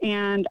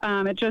 And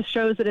it just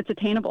shows that it's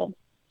attainable.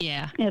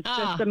 Yeah. It's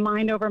just a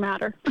mind over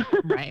matter.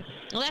 Right.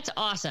 Well, that's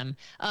awesome.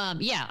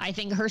 I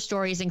think her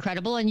story is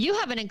incredible, and you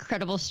have an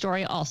incredible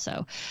story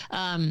also.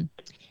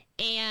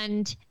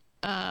 And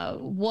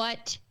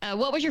what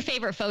was your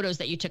favorite photos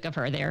that you took of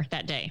her there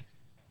that day?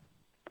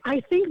 I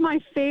think my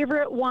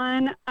favorite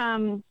one,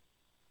 and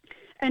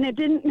it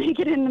didn't make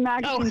it in the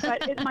magazine,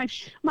 but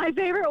my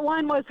favorite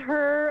one was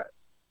her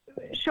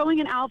showing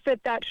an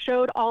outfit that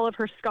showed all of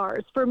her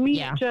scars. For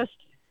me,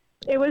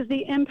 it was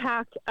the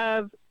impact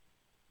of,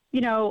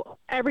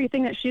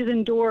 everything that she's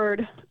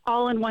endured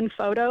all in one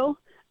photo.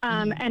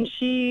 And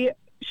she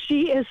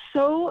is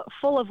so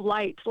full of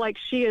light. Like,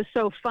 she is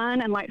so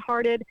fun and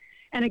lighthearted.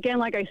 And again,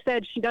 like I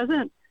said,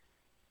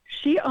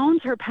 she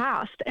owns her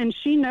past, and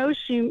she knows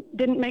she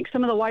didn't make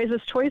some of the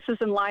wisest choices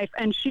in life,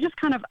 and she just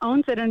kind of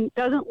owns it and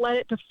doesn't let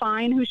it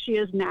define who she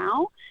is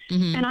now.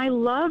 Mm-hmm. And I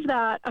love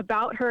that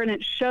about her, and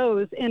it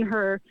shows in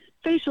her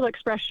facial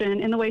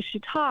expression, in the way she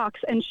talks,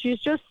 and she's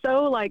just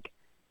so like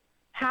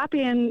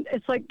happy, and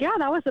it's like, yeah,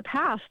 that was the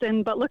past,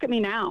 but look at me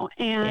now.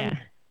 And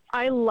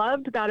I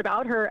loved that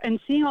about her, and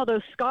seeing all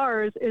those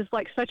scars is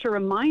like such a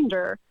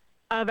reminder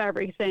of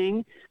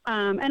everything,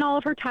 and all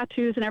of her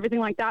tattoos and everything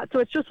like that. So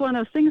it's just one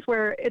of those things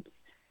where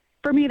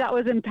for me, that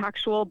was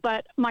impactful.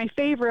 But my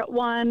favorite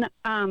one,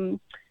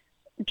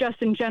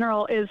 just in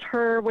general, is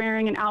her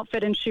wearing an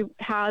outfit, and she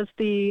has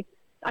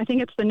I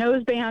think it's the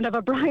noseband of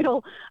a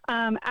bridal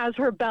as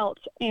her belt.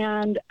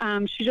 And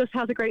she just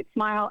has a great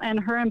smile, and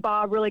her and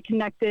Bob really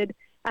connected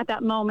at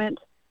that moment.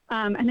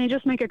 And they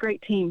just make a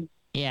great team.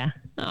 Yeah.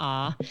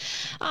 Aw.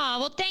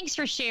 Well, thanks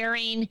for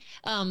sharing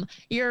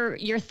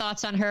your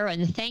thoughts on her,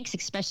 and thanks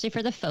especially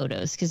for the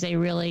photos, because they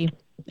really,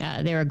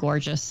 they're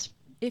gorgeous.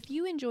 If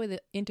you enjoy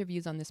the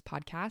interviews on this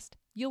podcast,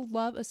 you'll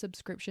love a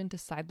subscription to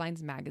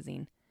Sidelines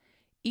Magazine.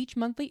 Each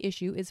monthly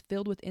issue is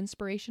filled with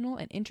inspirational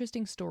and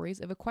interesting stories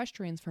of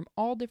equestrians from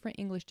all different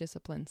English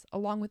disciplines,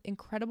 along with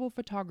incredible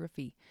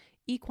photography,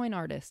 equine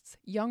artists,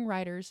 young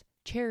riders,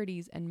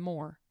 charities, and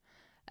more.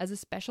 As a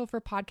special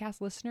for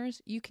podcast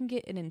listeners, you can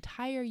get an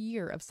entire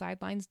year of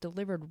Sidelines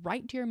delivered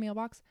right to your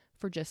mailbox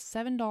for just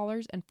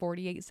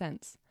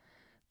 $7.48.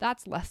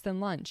 That's less than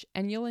lunch,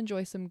 and you'll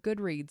enjoy some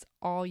good reads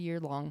all year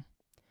long.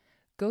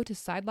 Go to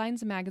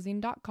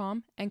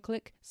sidelinesmagazine.com and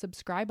click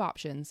Subscribe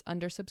Options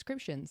under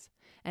Subscriptions,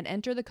 and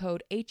enter the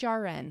code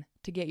HRN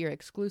to get your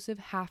exclusive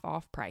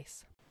half-off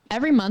price.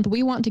 Every month,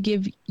 we want to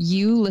give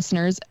you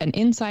listeners an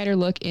insider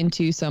look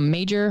into some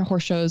major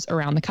horse shows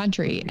around the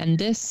country. And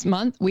this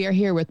month, we are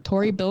here with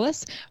Tori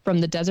Billis from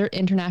the Desert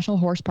International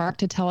Horse Park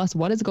to tell us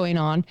what is going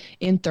on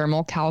in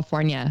Thermal,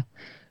 California.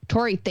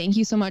 Tori, thank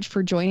you so much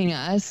for joining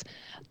us.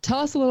 Tell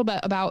us a little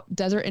bit about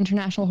Desert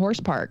International Horse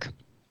Park.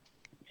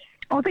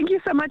 Well, thank you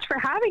so much for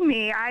having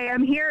me. I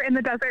am here in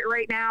the desert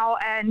right now,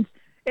 and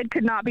it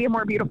could not be a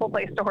more beautiful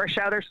place to horse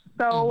show. There's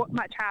so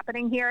much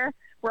happening here.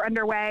 We're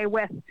underway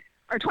with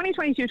our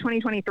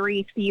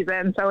 2022-2023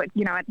 season. So it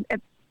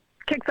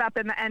kicks up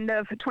in the end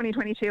of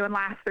 2022 and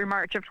lasts through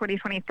March of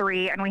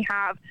 2023. And we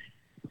have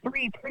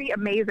 3 pretty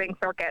amazing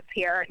circuits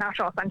here.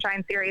 National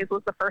Sunshine Series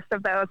was the first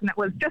of those, and it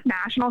was just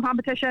national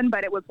competition,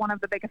 but it was one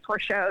of the biggest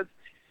horse shows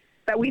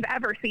that we've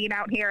ever seen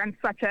out here, and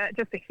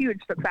just a huge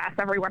success.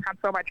 Everyone had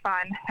so much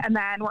fun. And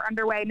then we're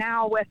underway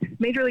now with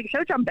Major League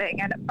Show Jumping,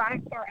 and at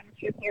 5-Star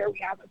Energy here we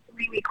have a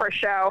 3-week horse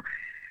show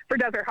for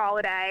Desert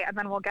Holiday, and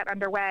then we'll get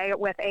underway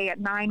with a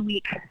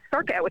 9-week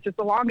circuit, which is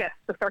the longest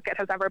the circuit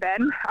has ever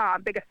been.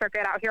 Biggest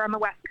circuit out here on the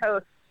West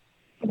Coast.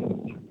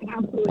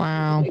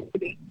 Wow.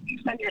 You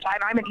spend your time.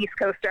 I'm an East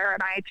Coaster,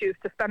 and I choose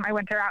to spend my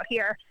winter out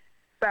here.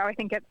 So I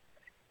think it's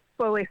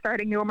slowly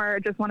starting to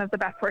emerge as one of the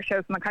best horse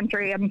shows in the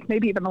country, and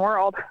maybe even the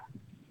world.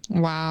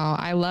 Wow,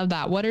 I love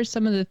that. What are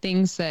some of the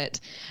things that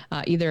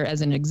either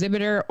as an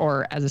exhibitor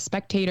or as a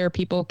spectator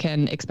people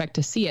can expect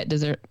to see at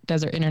Desert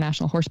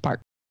International Horse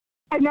Park?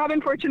 I've not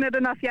been fortunate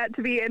enough yet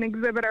to be an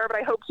exhibitor, but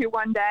I hope to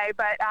one day.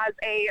 But as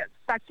a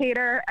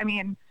spectator, I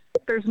mean,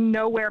 there's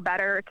nowhere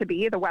better to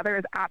be. The weather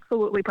is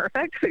absolutely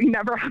perfect, so you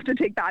never have to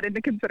take that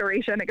into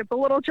consideration. It gets a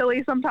little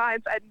chilly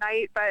sometimes at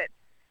night, but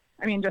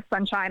I mean, just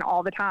sunshine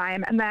all the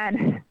time. And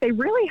then they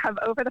really have,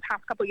 over the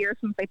past couple of years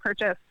since they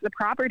purchased the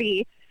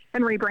property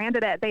and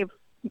rebranded it, they've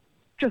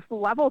just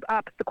leveled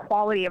up the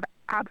quality of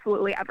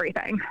absolutely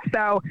everything.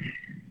 So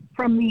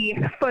from the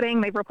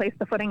footing, they've replaced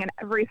the footing in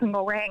every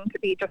single ring to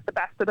be just the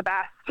best of the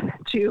best,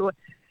 to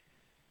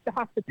the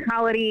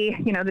hospitality,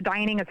 the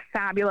dining is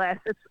fabulous.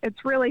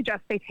 It's really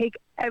just, they take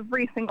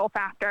every single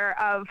factor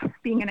of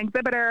being an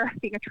exhibitor,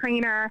 being a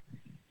trainer,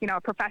 a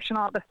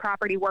professional at this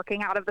property,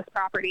 working out of this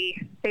property.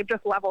 They've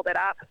just leveled it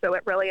up. So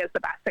it really is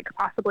the best it could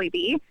possibly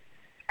be.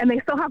 And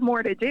they still have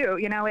more to do.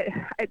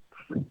 It's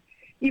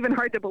even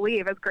hard to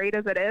believe, as great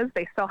as it is,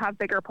 they still have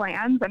bigger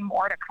plans and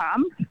more to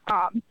come.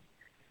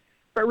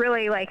 But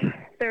really,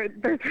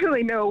 there's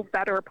really no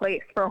better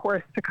place for a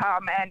horse to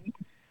come and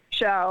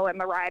show, and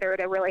the rider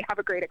to really have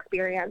a great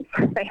experience.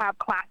 They have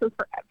classes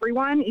for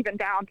everyone, even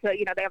down to,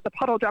 they have the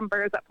puddle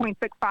jumpers at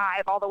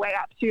 0.65 all the way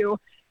up to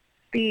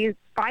the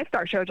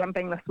 5-Star show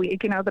jumping this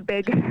week. The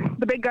big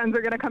guns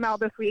are going to come out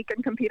this week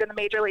and compete in the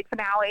Major League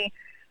finale.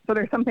 So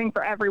there's something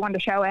for everyone to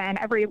show in,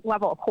 every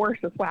level of horse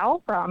as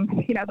well, from,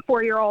 the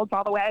 4-year-olds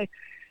all the way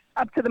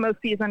up to the most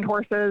seasoned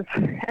horses,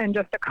 and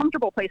just a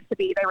comfortable place to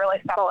be. They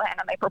really settle in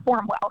and they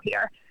perform well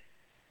here.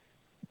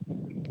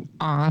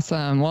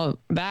 Awesome. Well,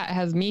 that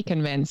has me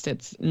convinced.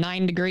 It's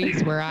 9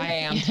 degrees where I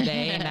am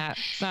today, and that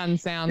sun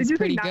sounds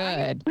pretty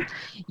good.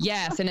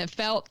 Yes, and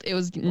it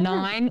was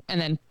 9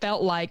 and then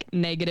felt like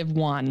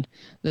 -1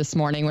 this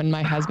morning when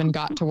my husband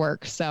got to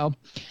work. So,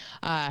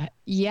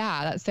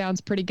 yeah, that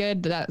sounds pretty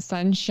good. That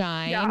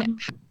sunshine. Yeah.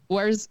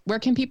 Where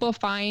can people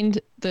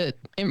find the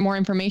more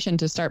information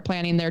to start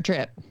planning their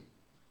trip?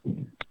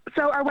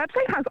 So our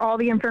website has all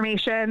the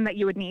information that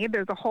you would need.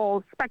 There's a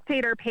whole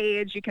spectator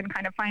page. You can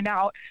kind of find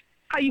out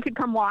how you could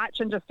come watch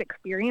and just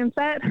experience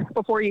it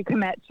before you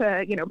commit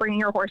to, bringing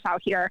your horse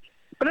out here.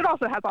 But it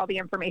also has all the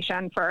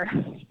information for,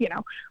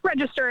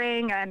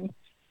 registering and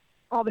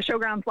all the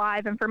Showgrounds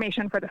Live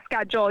information for the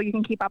schedule. You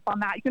can keep up on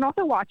that. You can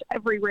also watch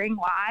every ring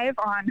live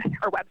on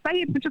our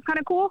website, which is kind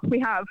of cool. We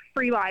have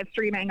free live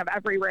streaming of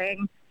every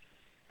ring.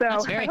 So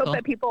I hope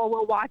that people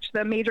will watch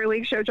the Major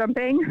League Show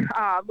Jumping.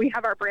 We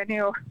have our brand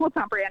new, well, it's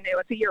not brand new,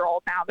 it's a year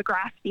old now, the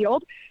grass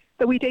field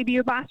that we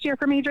debuted last year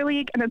for Major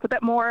League, and it's a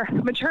bit more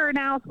mature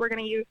now, so we're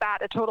going to use that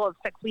a total of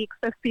 6 weeks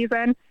this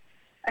season.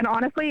 And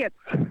honestly,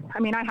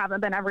 I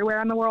haven't been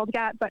everywhere in the world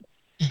yet, but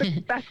it's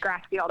the best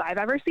grass field I've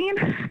ever seen.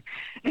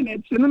 And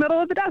it's in the middle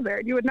of the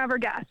desert. You would never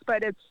guess,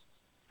 but it's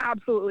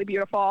absolutely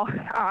beautiful.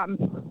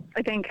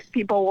 I think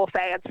people will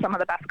say it's some of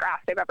the best grass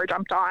they've ever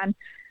jumped on.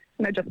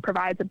 And it just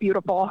provides a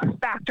beautiful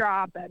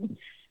backdrop and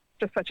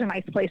just such a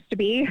nice place to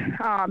be.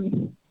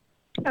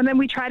 And then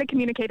we try to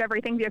communicate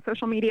everything via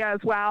social media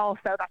as well.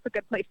 So that's a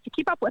good place to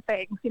keep up with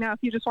things. If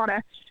you just want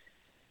to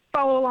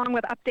follow along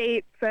with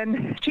updates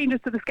and changes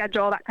to the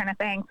schedule, that kind of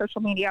thing,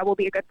 social media will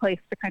be a good place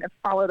to kind of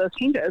follow those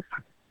changes.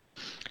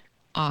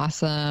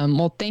 Awesome.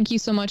 Well, thank you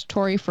so much,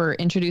 Tori, for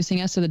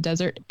introducing us to the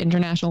Desert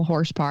International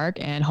Horse Park,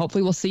 and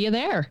hopefully we'll see you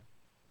there.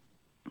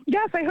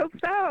 Yes, I hope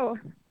so.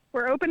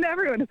 We're open to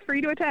everyone. It's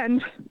free to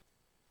attend.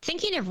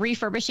 Thinking of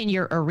refurbishing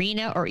your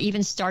arena or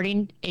even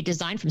starting a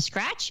design from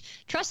scratch?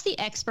 Trust the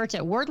experts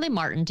at Wordley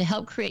Martin to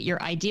help create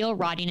your ideal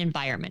riding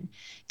environment.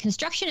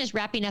 Construction is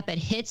wrapping up at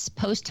HIT's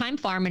Post Time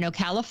Farm in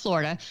Ocala,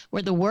 Florida,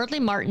 where the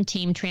Wordley Martin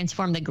team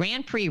transformed the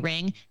Grand Prix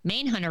ring,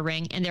 Main Hunter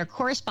ring, and their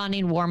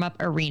corresponding warm-up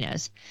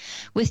arenas.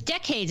 With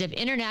decades of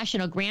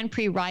international Grand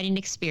Prix riding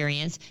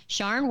experience,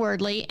 Sharon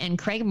Wordley and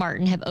Craig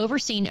Martin have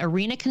overseen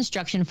arena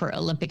construction for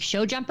Olympic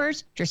show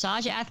jumpers,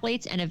 dressage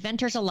athletes, and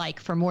eventers alike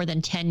for more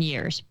than 10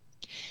 years.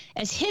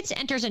 As HITS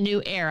enters a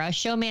new era,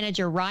 show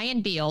manager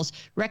Ryan Beals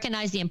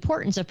recognized the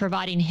importance of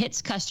providing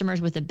HITS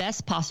customers with the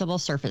best possible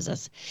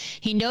surfaces.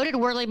 He noted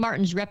Wordley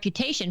Martin's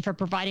reputation for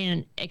providing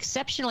an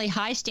exceptionally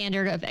high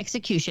standard of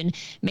execution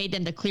made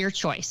them the clear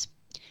choice.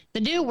 The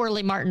new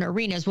Wordley Martin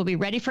arenas will be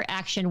ready for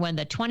action when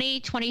the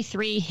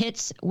 2023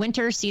 HITS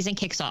winter season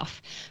kicks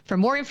off. For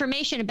more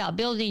information about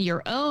building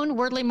your own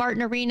Wordley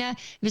Martin arena,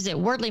 visit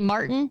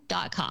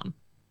wordleymartin.com.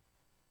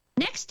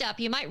 Next up,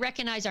 you might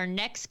recognize our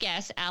next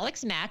guest,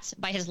 Alex Matz,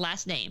 by his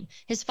last name.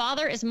 His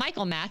father is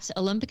Michael Matz,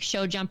 Olympic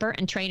show jumper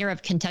and trainer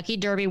of Kentucky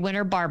Derby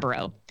winner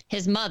Barbaro.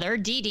 His mother,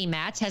 Dee Dee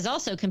Matz, has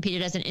also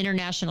competed as an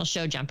international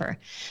show jumper.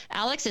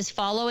 Alex is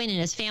following in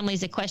his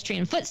family's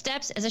equestrian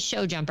footsteps as a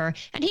show jumper,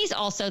 and he's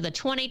also the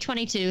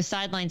 2022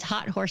 Sidelines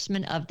Hot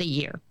Horseman of the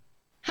Year.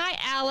 Hi,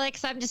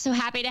 Alex. I'm just so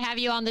happy to have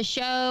you on the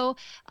show.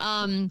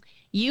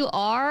 You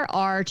are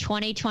our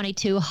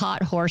 2022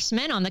 Hot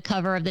Horseman on the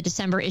cover of the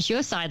December issue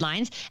of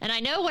Sidelines. And I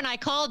know when I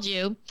called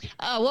you,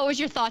 what was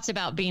your thoughts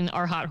about being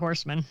our Hot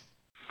Horseman?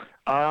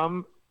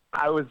 I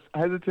was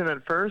hesitant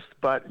at first,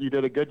 but you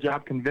did a good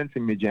job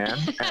convincing me, Jan.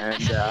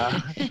 And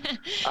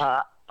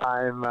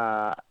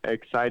I'm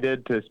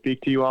excited to speak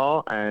to you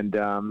all, and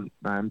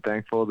I'm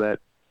thankful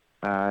that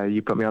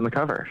you put me on the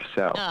cover.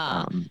 So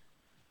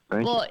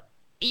thank you.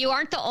 You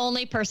aren't the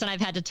only person I've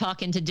had to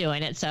talk into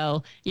doing it,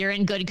 so you're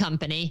in good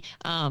company.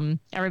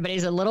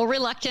 Everybody's a little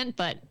reluctant,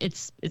 but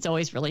it's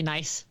always really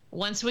nice.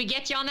 Once we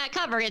get you on that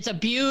cover, it's a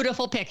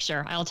beautiful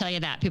picture. I'll tell you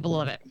that. People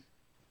love it.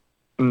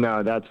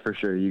 No, that's for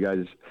sure. You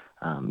guys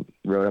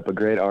wrote up a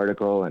great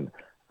article and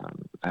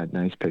had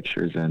nice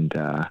pictures, and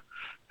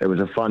it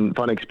was a fun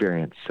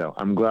experience. So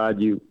I'm glad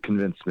you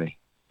convinced me.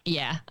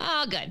 Yeah.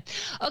 Oh, good.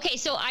 Okay.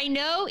 So I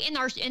know in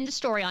the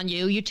story on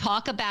you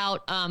talk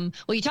about,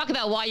 you talk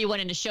about why you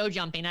went into show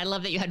jumping. I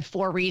love that you had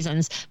 4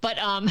 reasons, but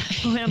I'm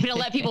going to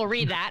let people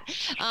read that.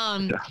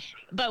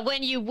 But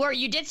when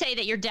you did say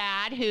that your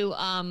dad, who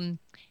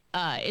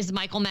is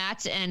Michael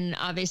Matz, and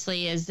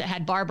obviously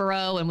had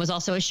Barbaro and was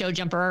also a show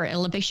jumper, an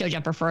Olympic show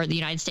jumper for the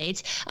United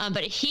States.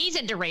 But he's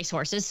into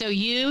racehorses. So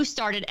you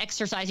started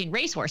exercising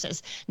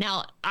racehorses.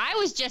 Now, I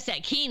was just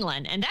at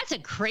Keeneland, and that's a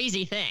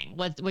crazy thing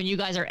when you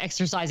guys are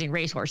exercising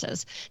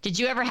racehorses. Did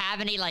you ever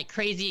have any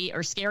crazy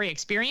or scary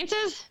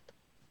experiences?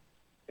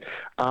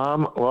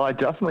 Well, I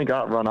definitely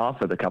got run off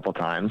with a couple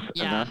times,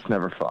 and that's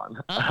never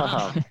fun.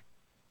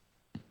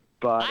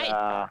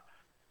 But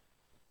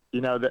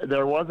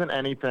there wasn't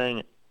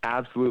anything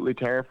absolutely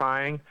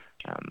terrifying.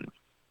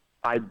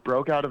 I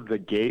broke out of the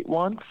gate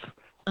once,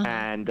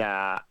 and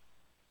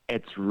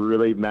it's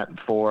really meant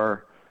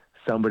for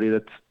somebody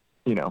that's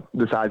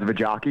the size of a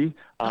jockey.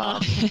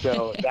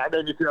 So that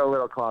made me feel a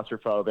little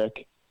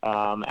claustrophobic.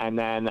 And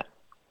then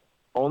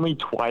only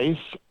twice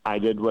I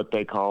did what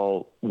they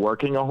call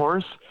working a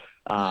horse,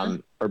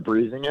 or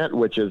breezing it,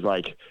 which is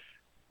like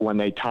when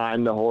they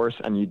time the horse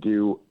and you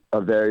do a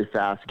very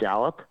fast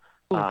gallop.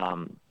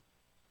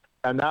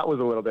 And that was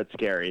a little bit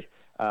scary.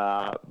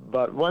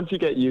 But once you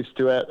get used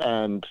to it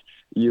and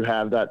you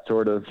have that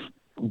sort of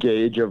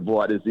gauge of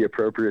what is the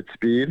appropriate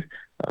speed,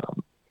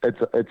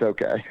 it's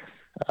okay.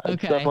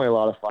 It's definitely a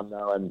lot of fun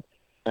though,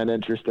 and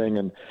interesting.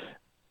 And,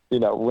 you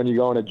know, when you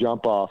go on a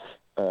jump off,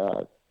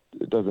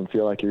 it doesn't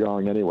feel like you're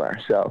going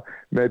anywhere. So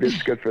maybe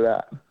it's good for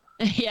that.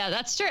 Yeah,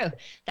 that's true.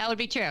 That would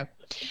be true.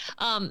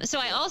 So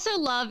I also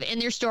love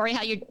in your story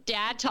how your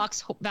dad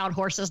talks about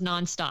horses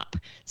nonstop.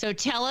 So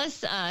tell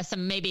us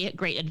some maybe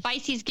great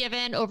advice he's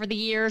given over the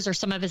years, or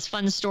some of his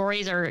fun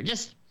stories, or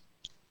just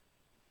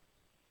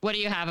what do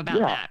you have about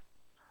that?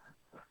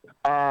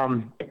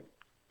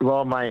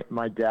 Well,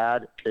 my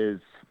dad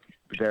is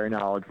very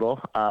knowledgeable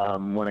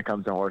when it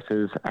comes to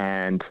horses,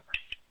 and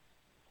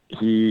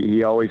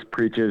he always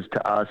preaches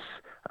to us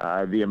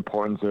the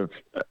importance of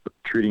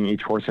treating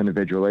each horse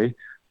individually,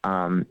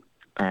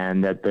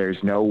 and that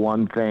there's no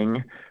one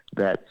thing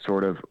that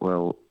sort of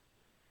will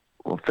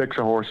fix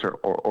a horse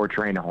or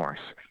train a horse.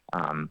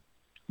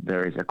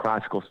 There is a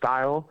classical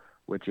style,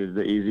 which is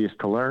the easiest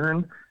to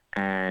learn,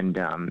 and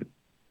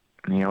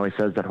he always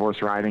says that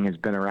horse riding has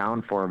been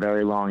around for a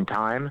very long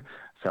time,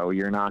 so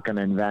you're not going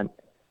to invent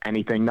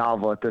anything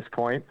novel at this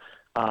point.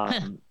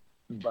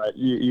 But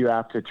you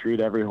have to treat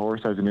every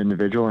horse as an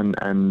individual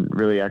and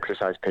really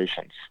exercise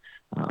patience.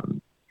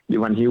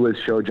 When he was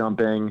show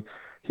jumping,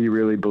 he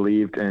really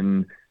believed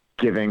in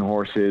giving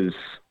horses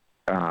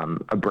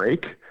a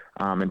break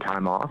and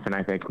time off. And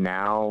I think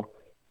now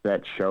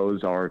that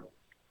shows are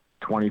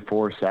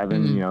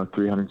 24/7,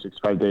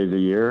 365 days a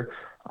year,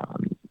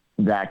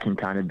 that can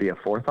kind of be a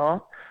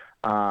forethought.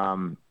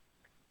 And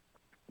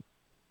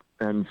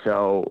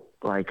so,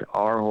 like,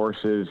 our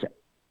horses,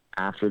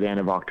 after the end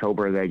of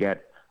October, they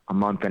get a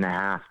month and a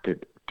half to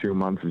 2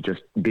 months of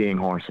just being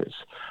horses.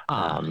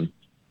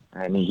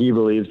 And he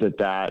believes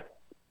that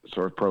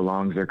sort of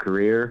prolongs their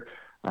career.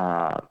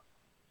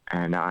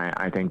 And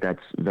I think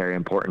that's very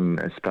important,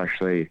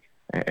 especially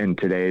in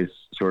today's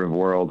sort of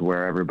world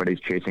where everybody's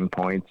chasing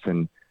points,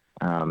 and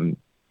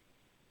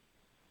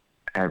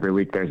every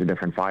week there's a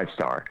different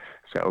 5-star.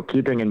 So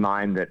keeping in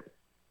mind that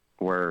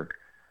we're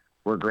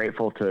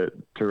grateful to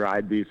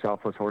ride these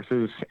selfless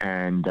horses,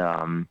 and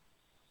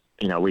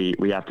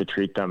we have to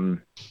treat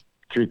them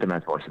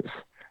as horses.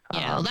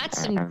 Yeah, well,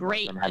 that's some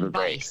great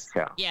advice.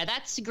 Yeah,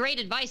 that's great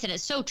advice, and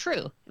it's so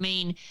true. I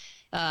mean,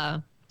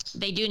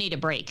 they do need a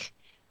break.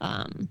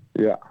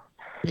 Yeah.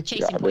 The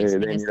chasing points. They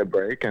need a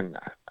break, and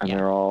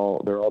they're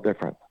all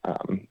different.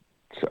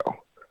 So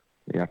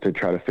you have to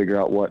try to figure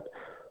out what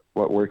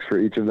works for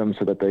each of them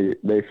so that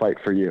they fight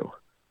for you.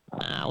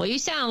 Well, you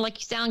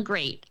sound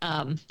great,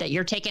 that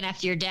you're taking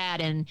after your dad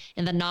and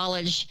the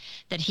knowledge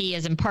that he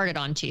has imparted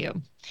onto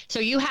you.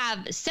 So you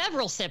have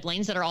several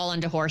siblings that are all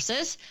into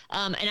horses.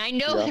 And I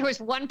know there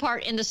was one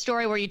part in the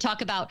story where you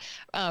talk about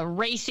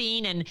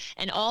racing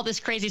and all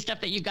this crazy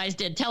stuff that you guys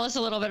did. Tell us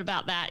a little bit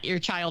about that, your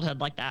childhood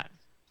like that.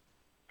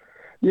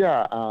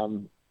 Yeah.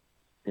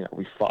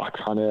 We fox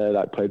hunted.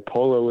 I played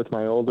polo with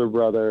my older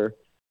brother.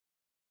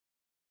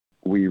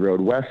 We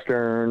rode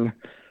Western.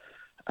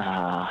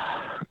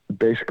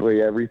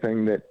 Basically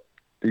everything that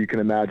you can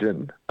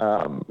imagine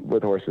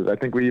with horses. I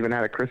think we even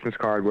had a Christmas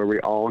card where we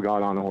all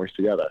got on a horse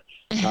together.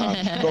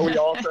 But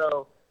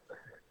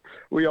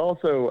we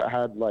also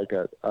had like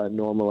a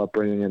normal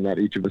upbringing in that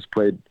each of us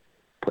played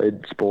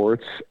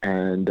sports,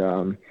 and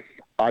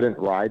I didn't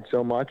ride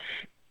so much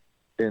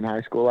in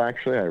high school.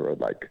 Actually, I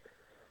rode like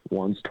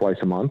twice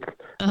a month,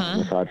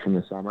 aside from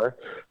the summer.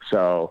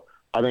 So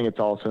I think it's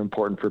also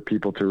important for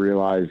people to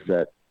realize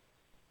that,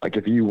 like,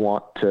 if you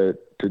want to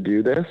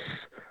do this,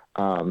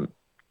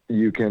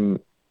 you can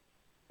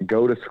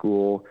go to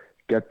school,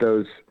 get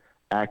those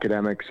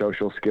academic,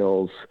 social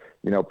skills,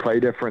 play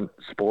different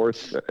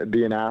sports,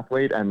 be an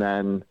athlete, and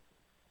then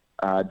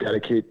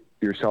dedicate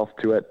yourself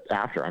to it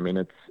after. I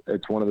mean,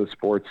 it's one of the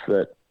sports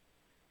that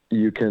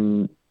you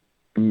can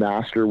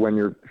master when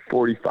you're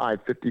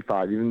 45,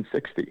 55, even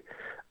 60.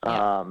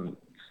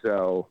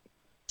 So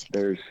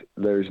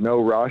there's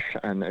no rush.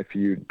 And if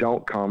you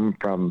don't come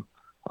from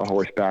a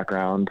horse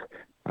background,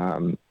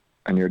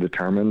 and you're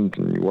determined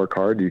and you work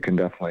hard, you can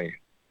definitely,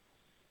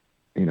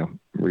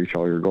 reach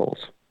all your goals.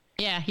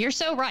 Yeah, you're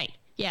so right.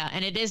 Yeah.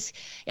 And it is,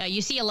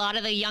 you see a lot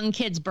of the young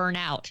kids burn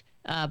out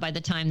by the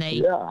time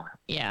they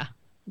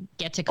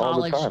get to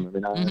college. All the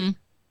time. I mean,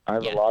 I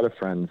have a lot of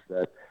friends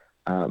that,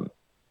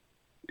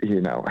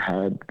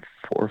 had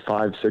 4,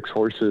 5, 6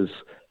 horses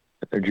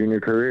in their junior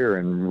career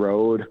and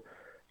rode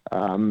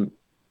 5,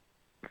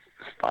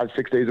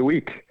 6 days a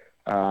week.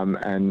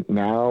 And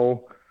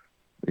now,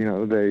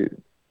 they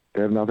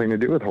have nothing to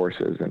do with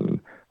horses.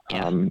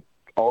 And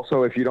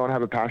also, if you don't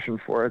have a passion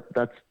for it,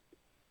 that's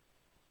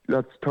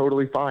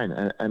totally fine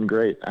and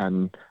great.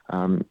 And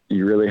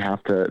you really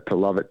have to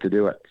love it to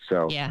do it.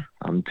 So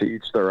to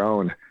each their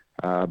own.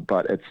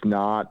 But it's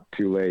not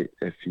too late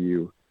if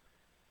you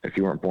if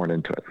you weren't born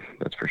into it.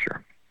 That's for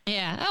sure.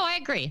 Yeah. Oh, I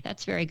agree.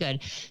 That's very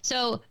good.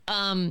 So,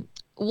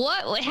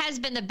 what has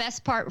been the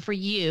best part for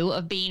you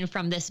of being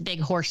from this big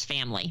horse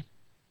family?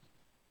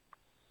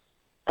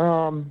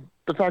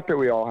 The fact that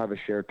we all have a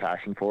shared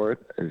passion for it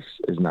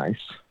is nice.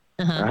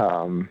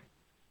 Uh-huh.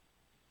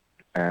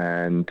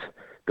 And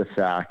the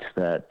fact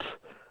that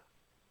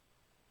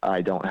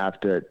I don't have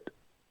to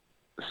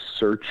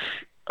search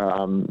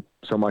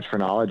so much for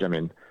knowledge. I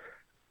mean,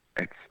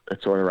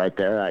 it's sort of right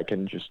there. I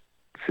can just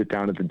sit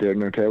down at the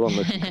dinner table and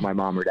listen to my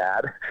mom or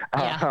dad.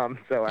 Yeah.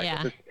 So I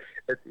guess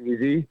it's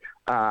easy.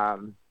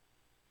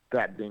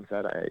 That being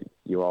said,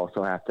 you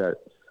also have to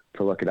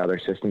look at other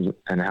systems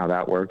and how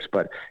that works.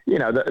 But, you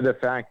know, the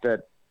fact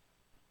that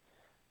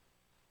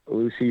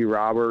Lucy,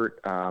 Robert,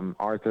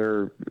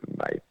 Arthur,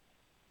 my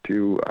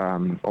two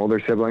older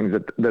siblings,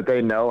 that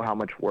they know how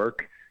much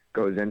work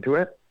goes into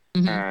it,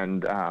 mm-hmm.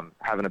 and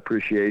have an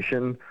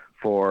appreciation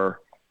for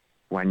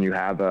when you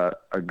have a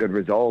good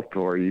result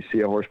or you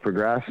see a horse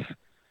progress,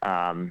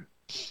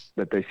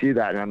 that they see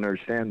that and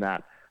understand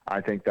that.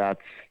 I think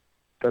that's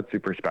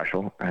super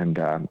special and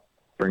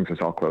brings us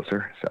all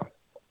closer. So.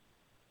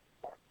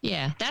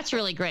 Yeah, that's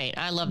really great.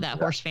 I love that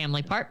horse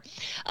family part.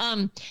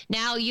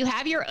 Now you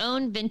have your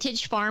own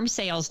vintage farm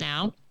sales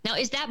now. Now,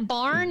 is that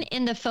barn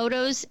in the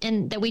photos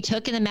that we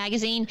took in the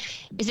magazine?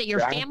 Is it your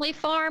family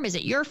farm? Is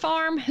it your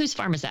farm? Whose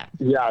farm is that?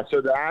 Yeah,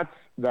 so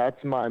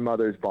that's my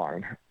mother's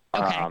barn.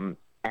 Okay.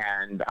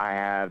 And I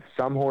have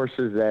some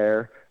horses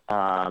there.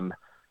 I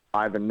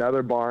have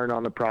another barn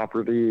on the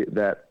property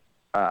that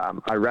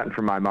I rent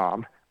from my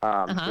mom.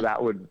 So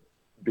that would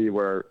be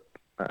where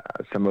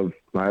some of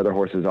my other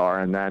horses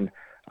are. And then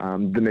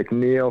the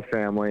McNeil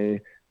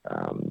family,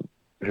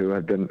 who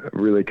have been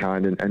really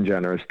kind and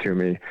generous to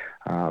me,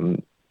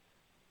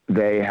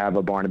 they have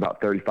a barn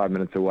about 35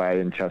 minutes away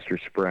in Chester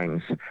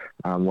Springs,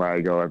 where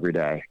I go every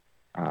day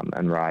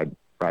and ride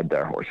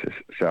their horses.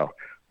 So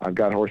I've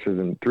got horses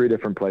in 3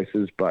 different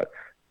places, but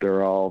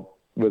they're all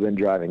within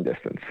driving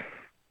distance.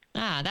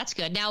 Ah, that's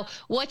good. Now,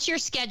 what's your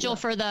schedule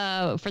for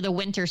the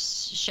winter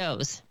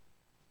shows?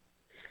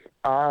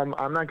 I'm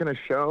not going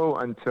to show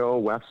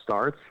until West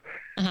starts.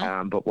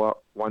 But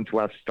once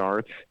West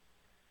starts,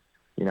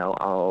 you know,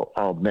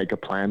 I'll make a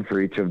plan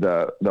for each of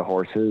the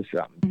horses.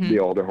 The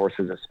older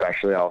horses,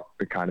 especially, I'll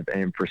kind of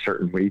aim for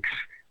certain weeks,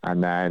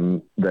 and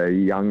then the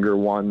younger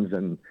ones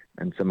and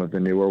some of the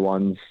newer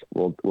ones,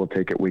 we'll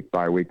take it week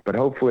by week. But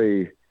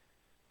hopefully,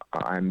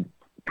 I'm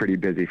pretty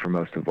busy for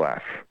most of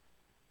West.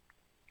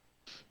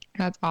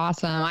 That's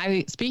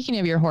awesome. Speaking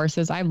of your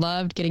horses, I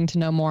loved getting to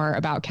know more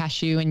about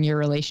Cashew and your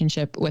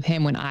relationship with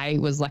him when I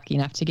was lucky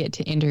enough to get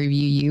to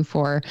interview you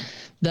for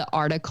the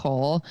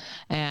article.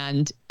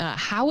 And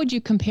how would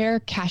you compare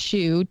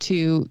Cashew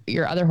to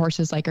your other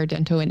horses like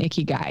Ardento and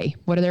Ikigai?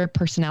 What are their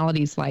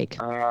personalities like?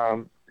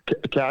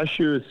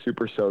 Cashew is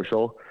super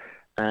social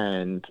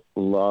and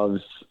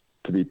loves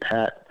to be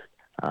pet,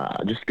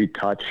 just to be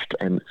touched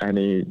in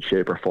any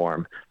shape or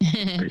form.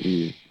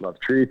 He loves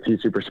treats.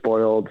 He's super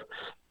spoiled.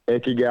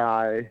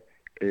 Ikigai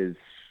is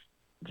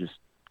just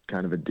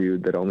kind of a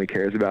dude that only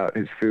cares about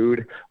his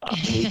food.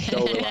 He's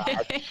so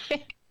relaxed.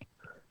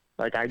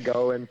 Like, I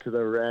go into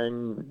the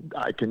ring,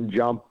 I can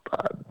jump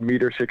a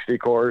 1.60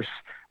 course,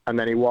 and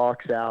then he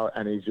walks out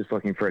and he's just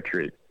looking for a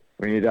treat.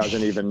 I mean, he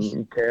doesn't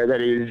even care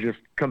that he's just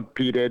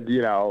competed,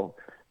 you know,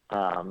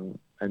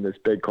 in this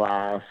big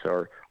class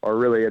or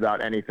really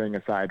about anything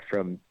aside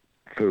from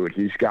food.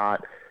 He's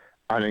got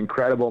an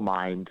incredible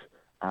mind.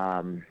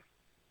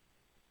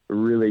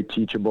 Really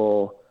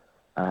teachable,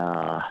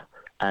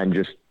 and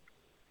just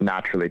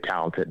naturally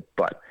talented,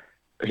 but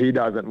he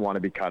doesn't want to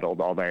be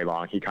cuddled all day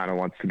long. He kind of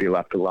wants to be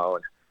left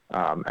alone,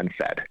 and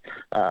fed.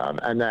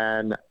 And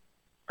then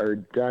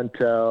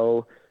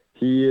Ardento,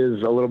 he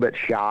is a little bit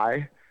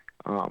shy.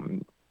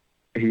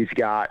 He's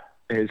got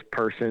his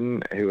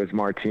person who is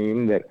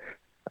Martine that,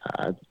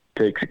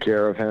 takes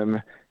care of him,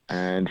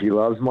 and he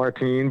loves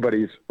Martine, but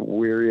he's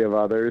weary of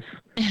others.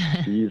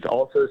 He's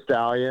also a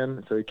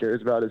stallion, so he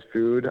cares about his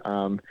food.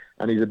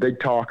 And he's a big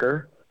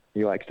talker.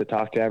 He likes to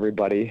talk to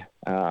everybody.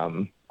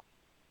 So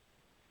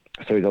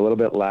he's a little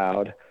bit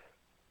loud,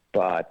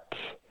 but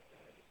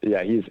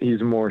yeah,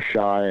 he's more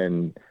shy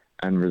and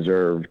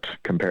reserved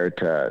compared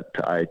to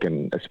Ike,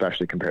 and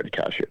especially compared to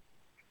Cashew.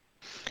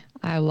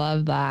 I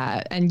love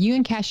that. And you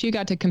and Cashew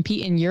got to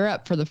compete in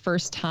Europe for the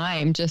first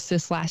time just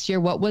this last year.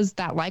 What was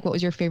that like? What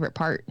was your favorite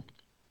part?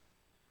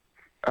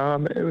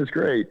 It was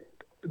great.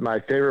 My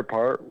favorite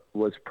part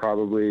was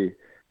probably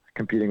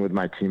competing with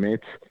my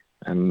teammates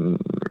and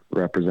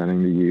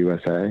representing the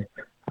USA.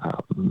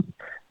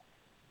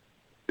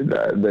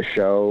 The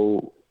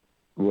show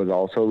was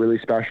also really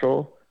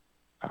special.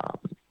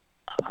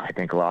 I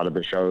think a lot of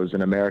the shows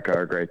in America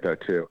are great though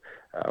too.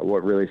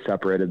 What really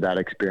separated that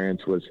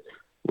experience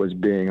was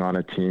being on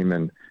a team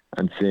and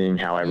seeing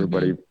how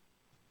everybody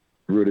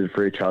rooted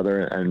for each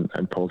other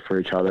and pulled for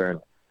each other.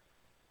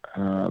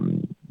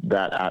 And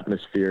that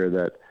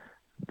atmosphere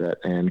that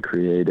Anne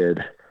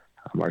created,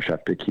 our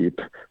chef to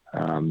keep,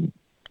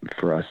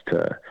 for us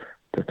to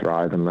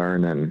thrive and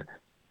learn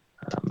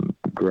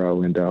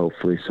grow into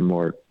hopefully some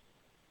more,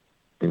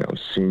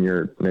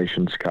 Senior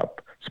Nations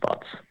Cup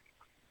spots.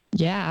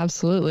 Yeah,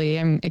 absolutely.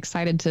 I'm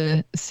excited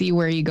to see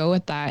where you go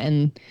with that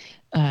in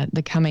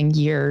the coming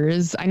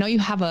years. I know you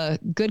have a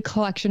good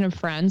collection of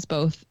friends,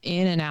 both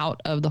in and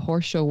out of the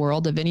horse show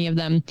world. Have any of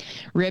them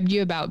ribbed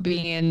you about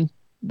being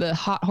the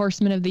hot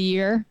horseman of the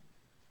year?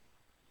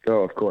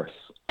 Oh, of course.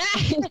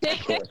 Of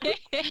course.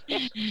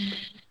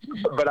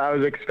 But I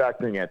was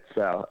expecting it,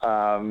 so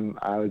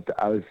I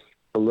was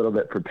a little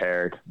bit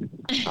prepared.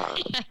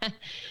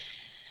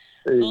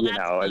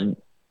 And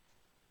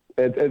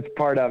it's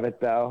part of it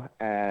though,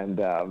 and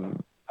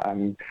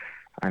I'm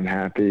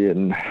happy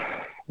and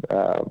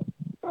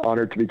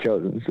honored to be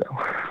chosen. So.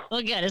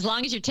 Well, good. As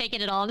long as you're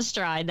taking it all in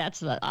stride,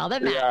 that's all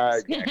that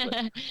matters.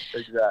 Yeah,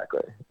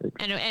 exactly.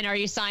 And are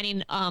you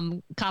signing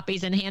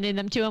copies and handing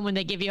them to them when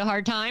they give you a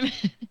hard time?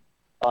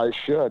 I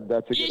should.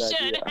 That's a good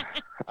idea.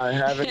 I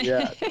haven't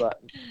yet,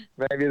 but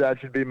maybe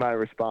that should be my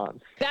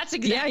response. That's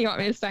exactly. Yeah, you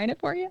want me to sign it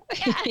for you?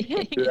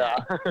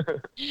 Yeah.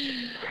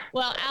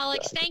 Well,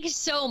 Alex, thank you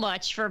so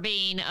much for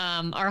being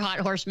our hot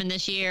horseman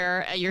this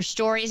year. Your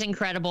story is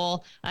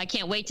incredible. I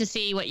can't wait to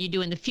see what you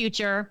do in the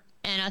future.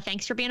 And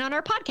thanks for being on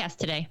our podcast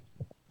today.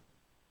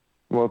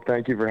 Well,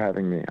 thank you for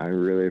having me. I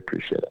really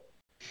appreciate it.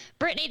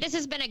 Brittany, this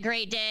has been a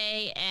great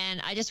day,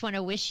 and I just want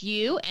to wish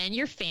you and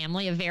your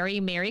family a very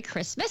Merry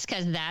Christmas,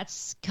 because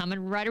that's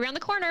coming right around the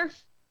corner.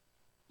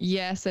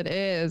 Yes, it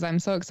is. I'm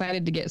so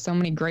excited to get so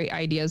many great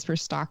ideas for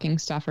stocking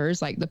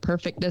stuffers, like the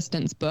Perfect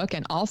Distance book,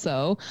 and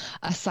also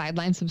a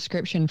Sideline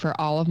subscription for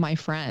all of my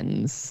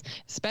friends,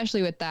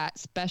 especially with that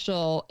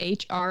special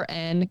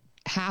HRN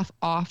half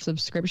off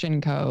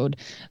subscription code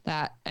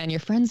and your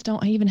friends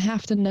don't even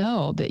have to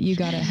know that you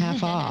got it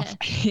half off.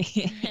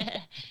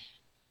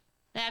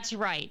 That's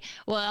right.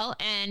 Well,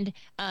 and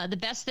the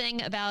best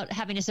thing about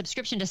having a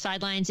subscription to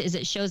Sidelines is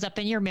it shows up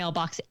in your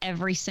mailbox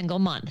every single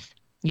month.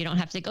 You don't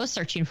have to go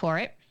searching for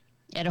it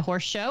at a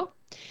horse show.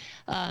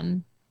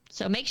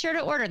 So make sure to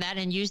order that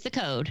and use the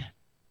code.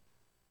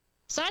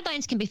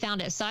 Sidelines can be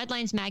found at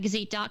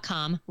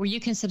sidelinesmagazine.com, where you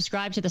can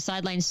subscribe to the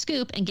Sidelines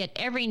Scoop and get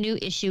every new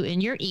issue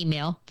in your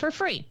email for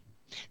free.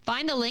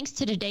 Find the links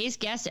to today's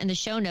guests in the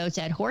show notes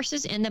at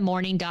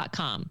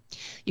horsesinthemorning.com.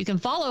 You can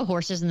follow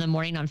Horses in the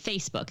Morning on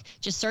Facebook.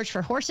 Just search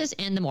for Horses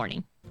in the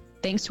Morning.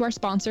 Thanks to our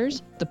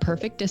sponsors, The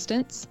Perfect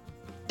Distance,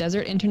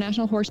 Desert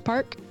International Horse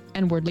Park,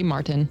 and Wordley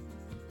Martin.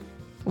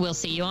 We'll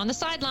see you on the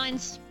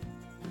sidelines.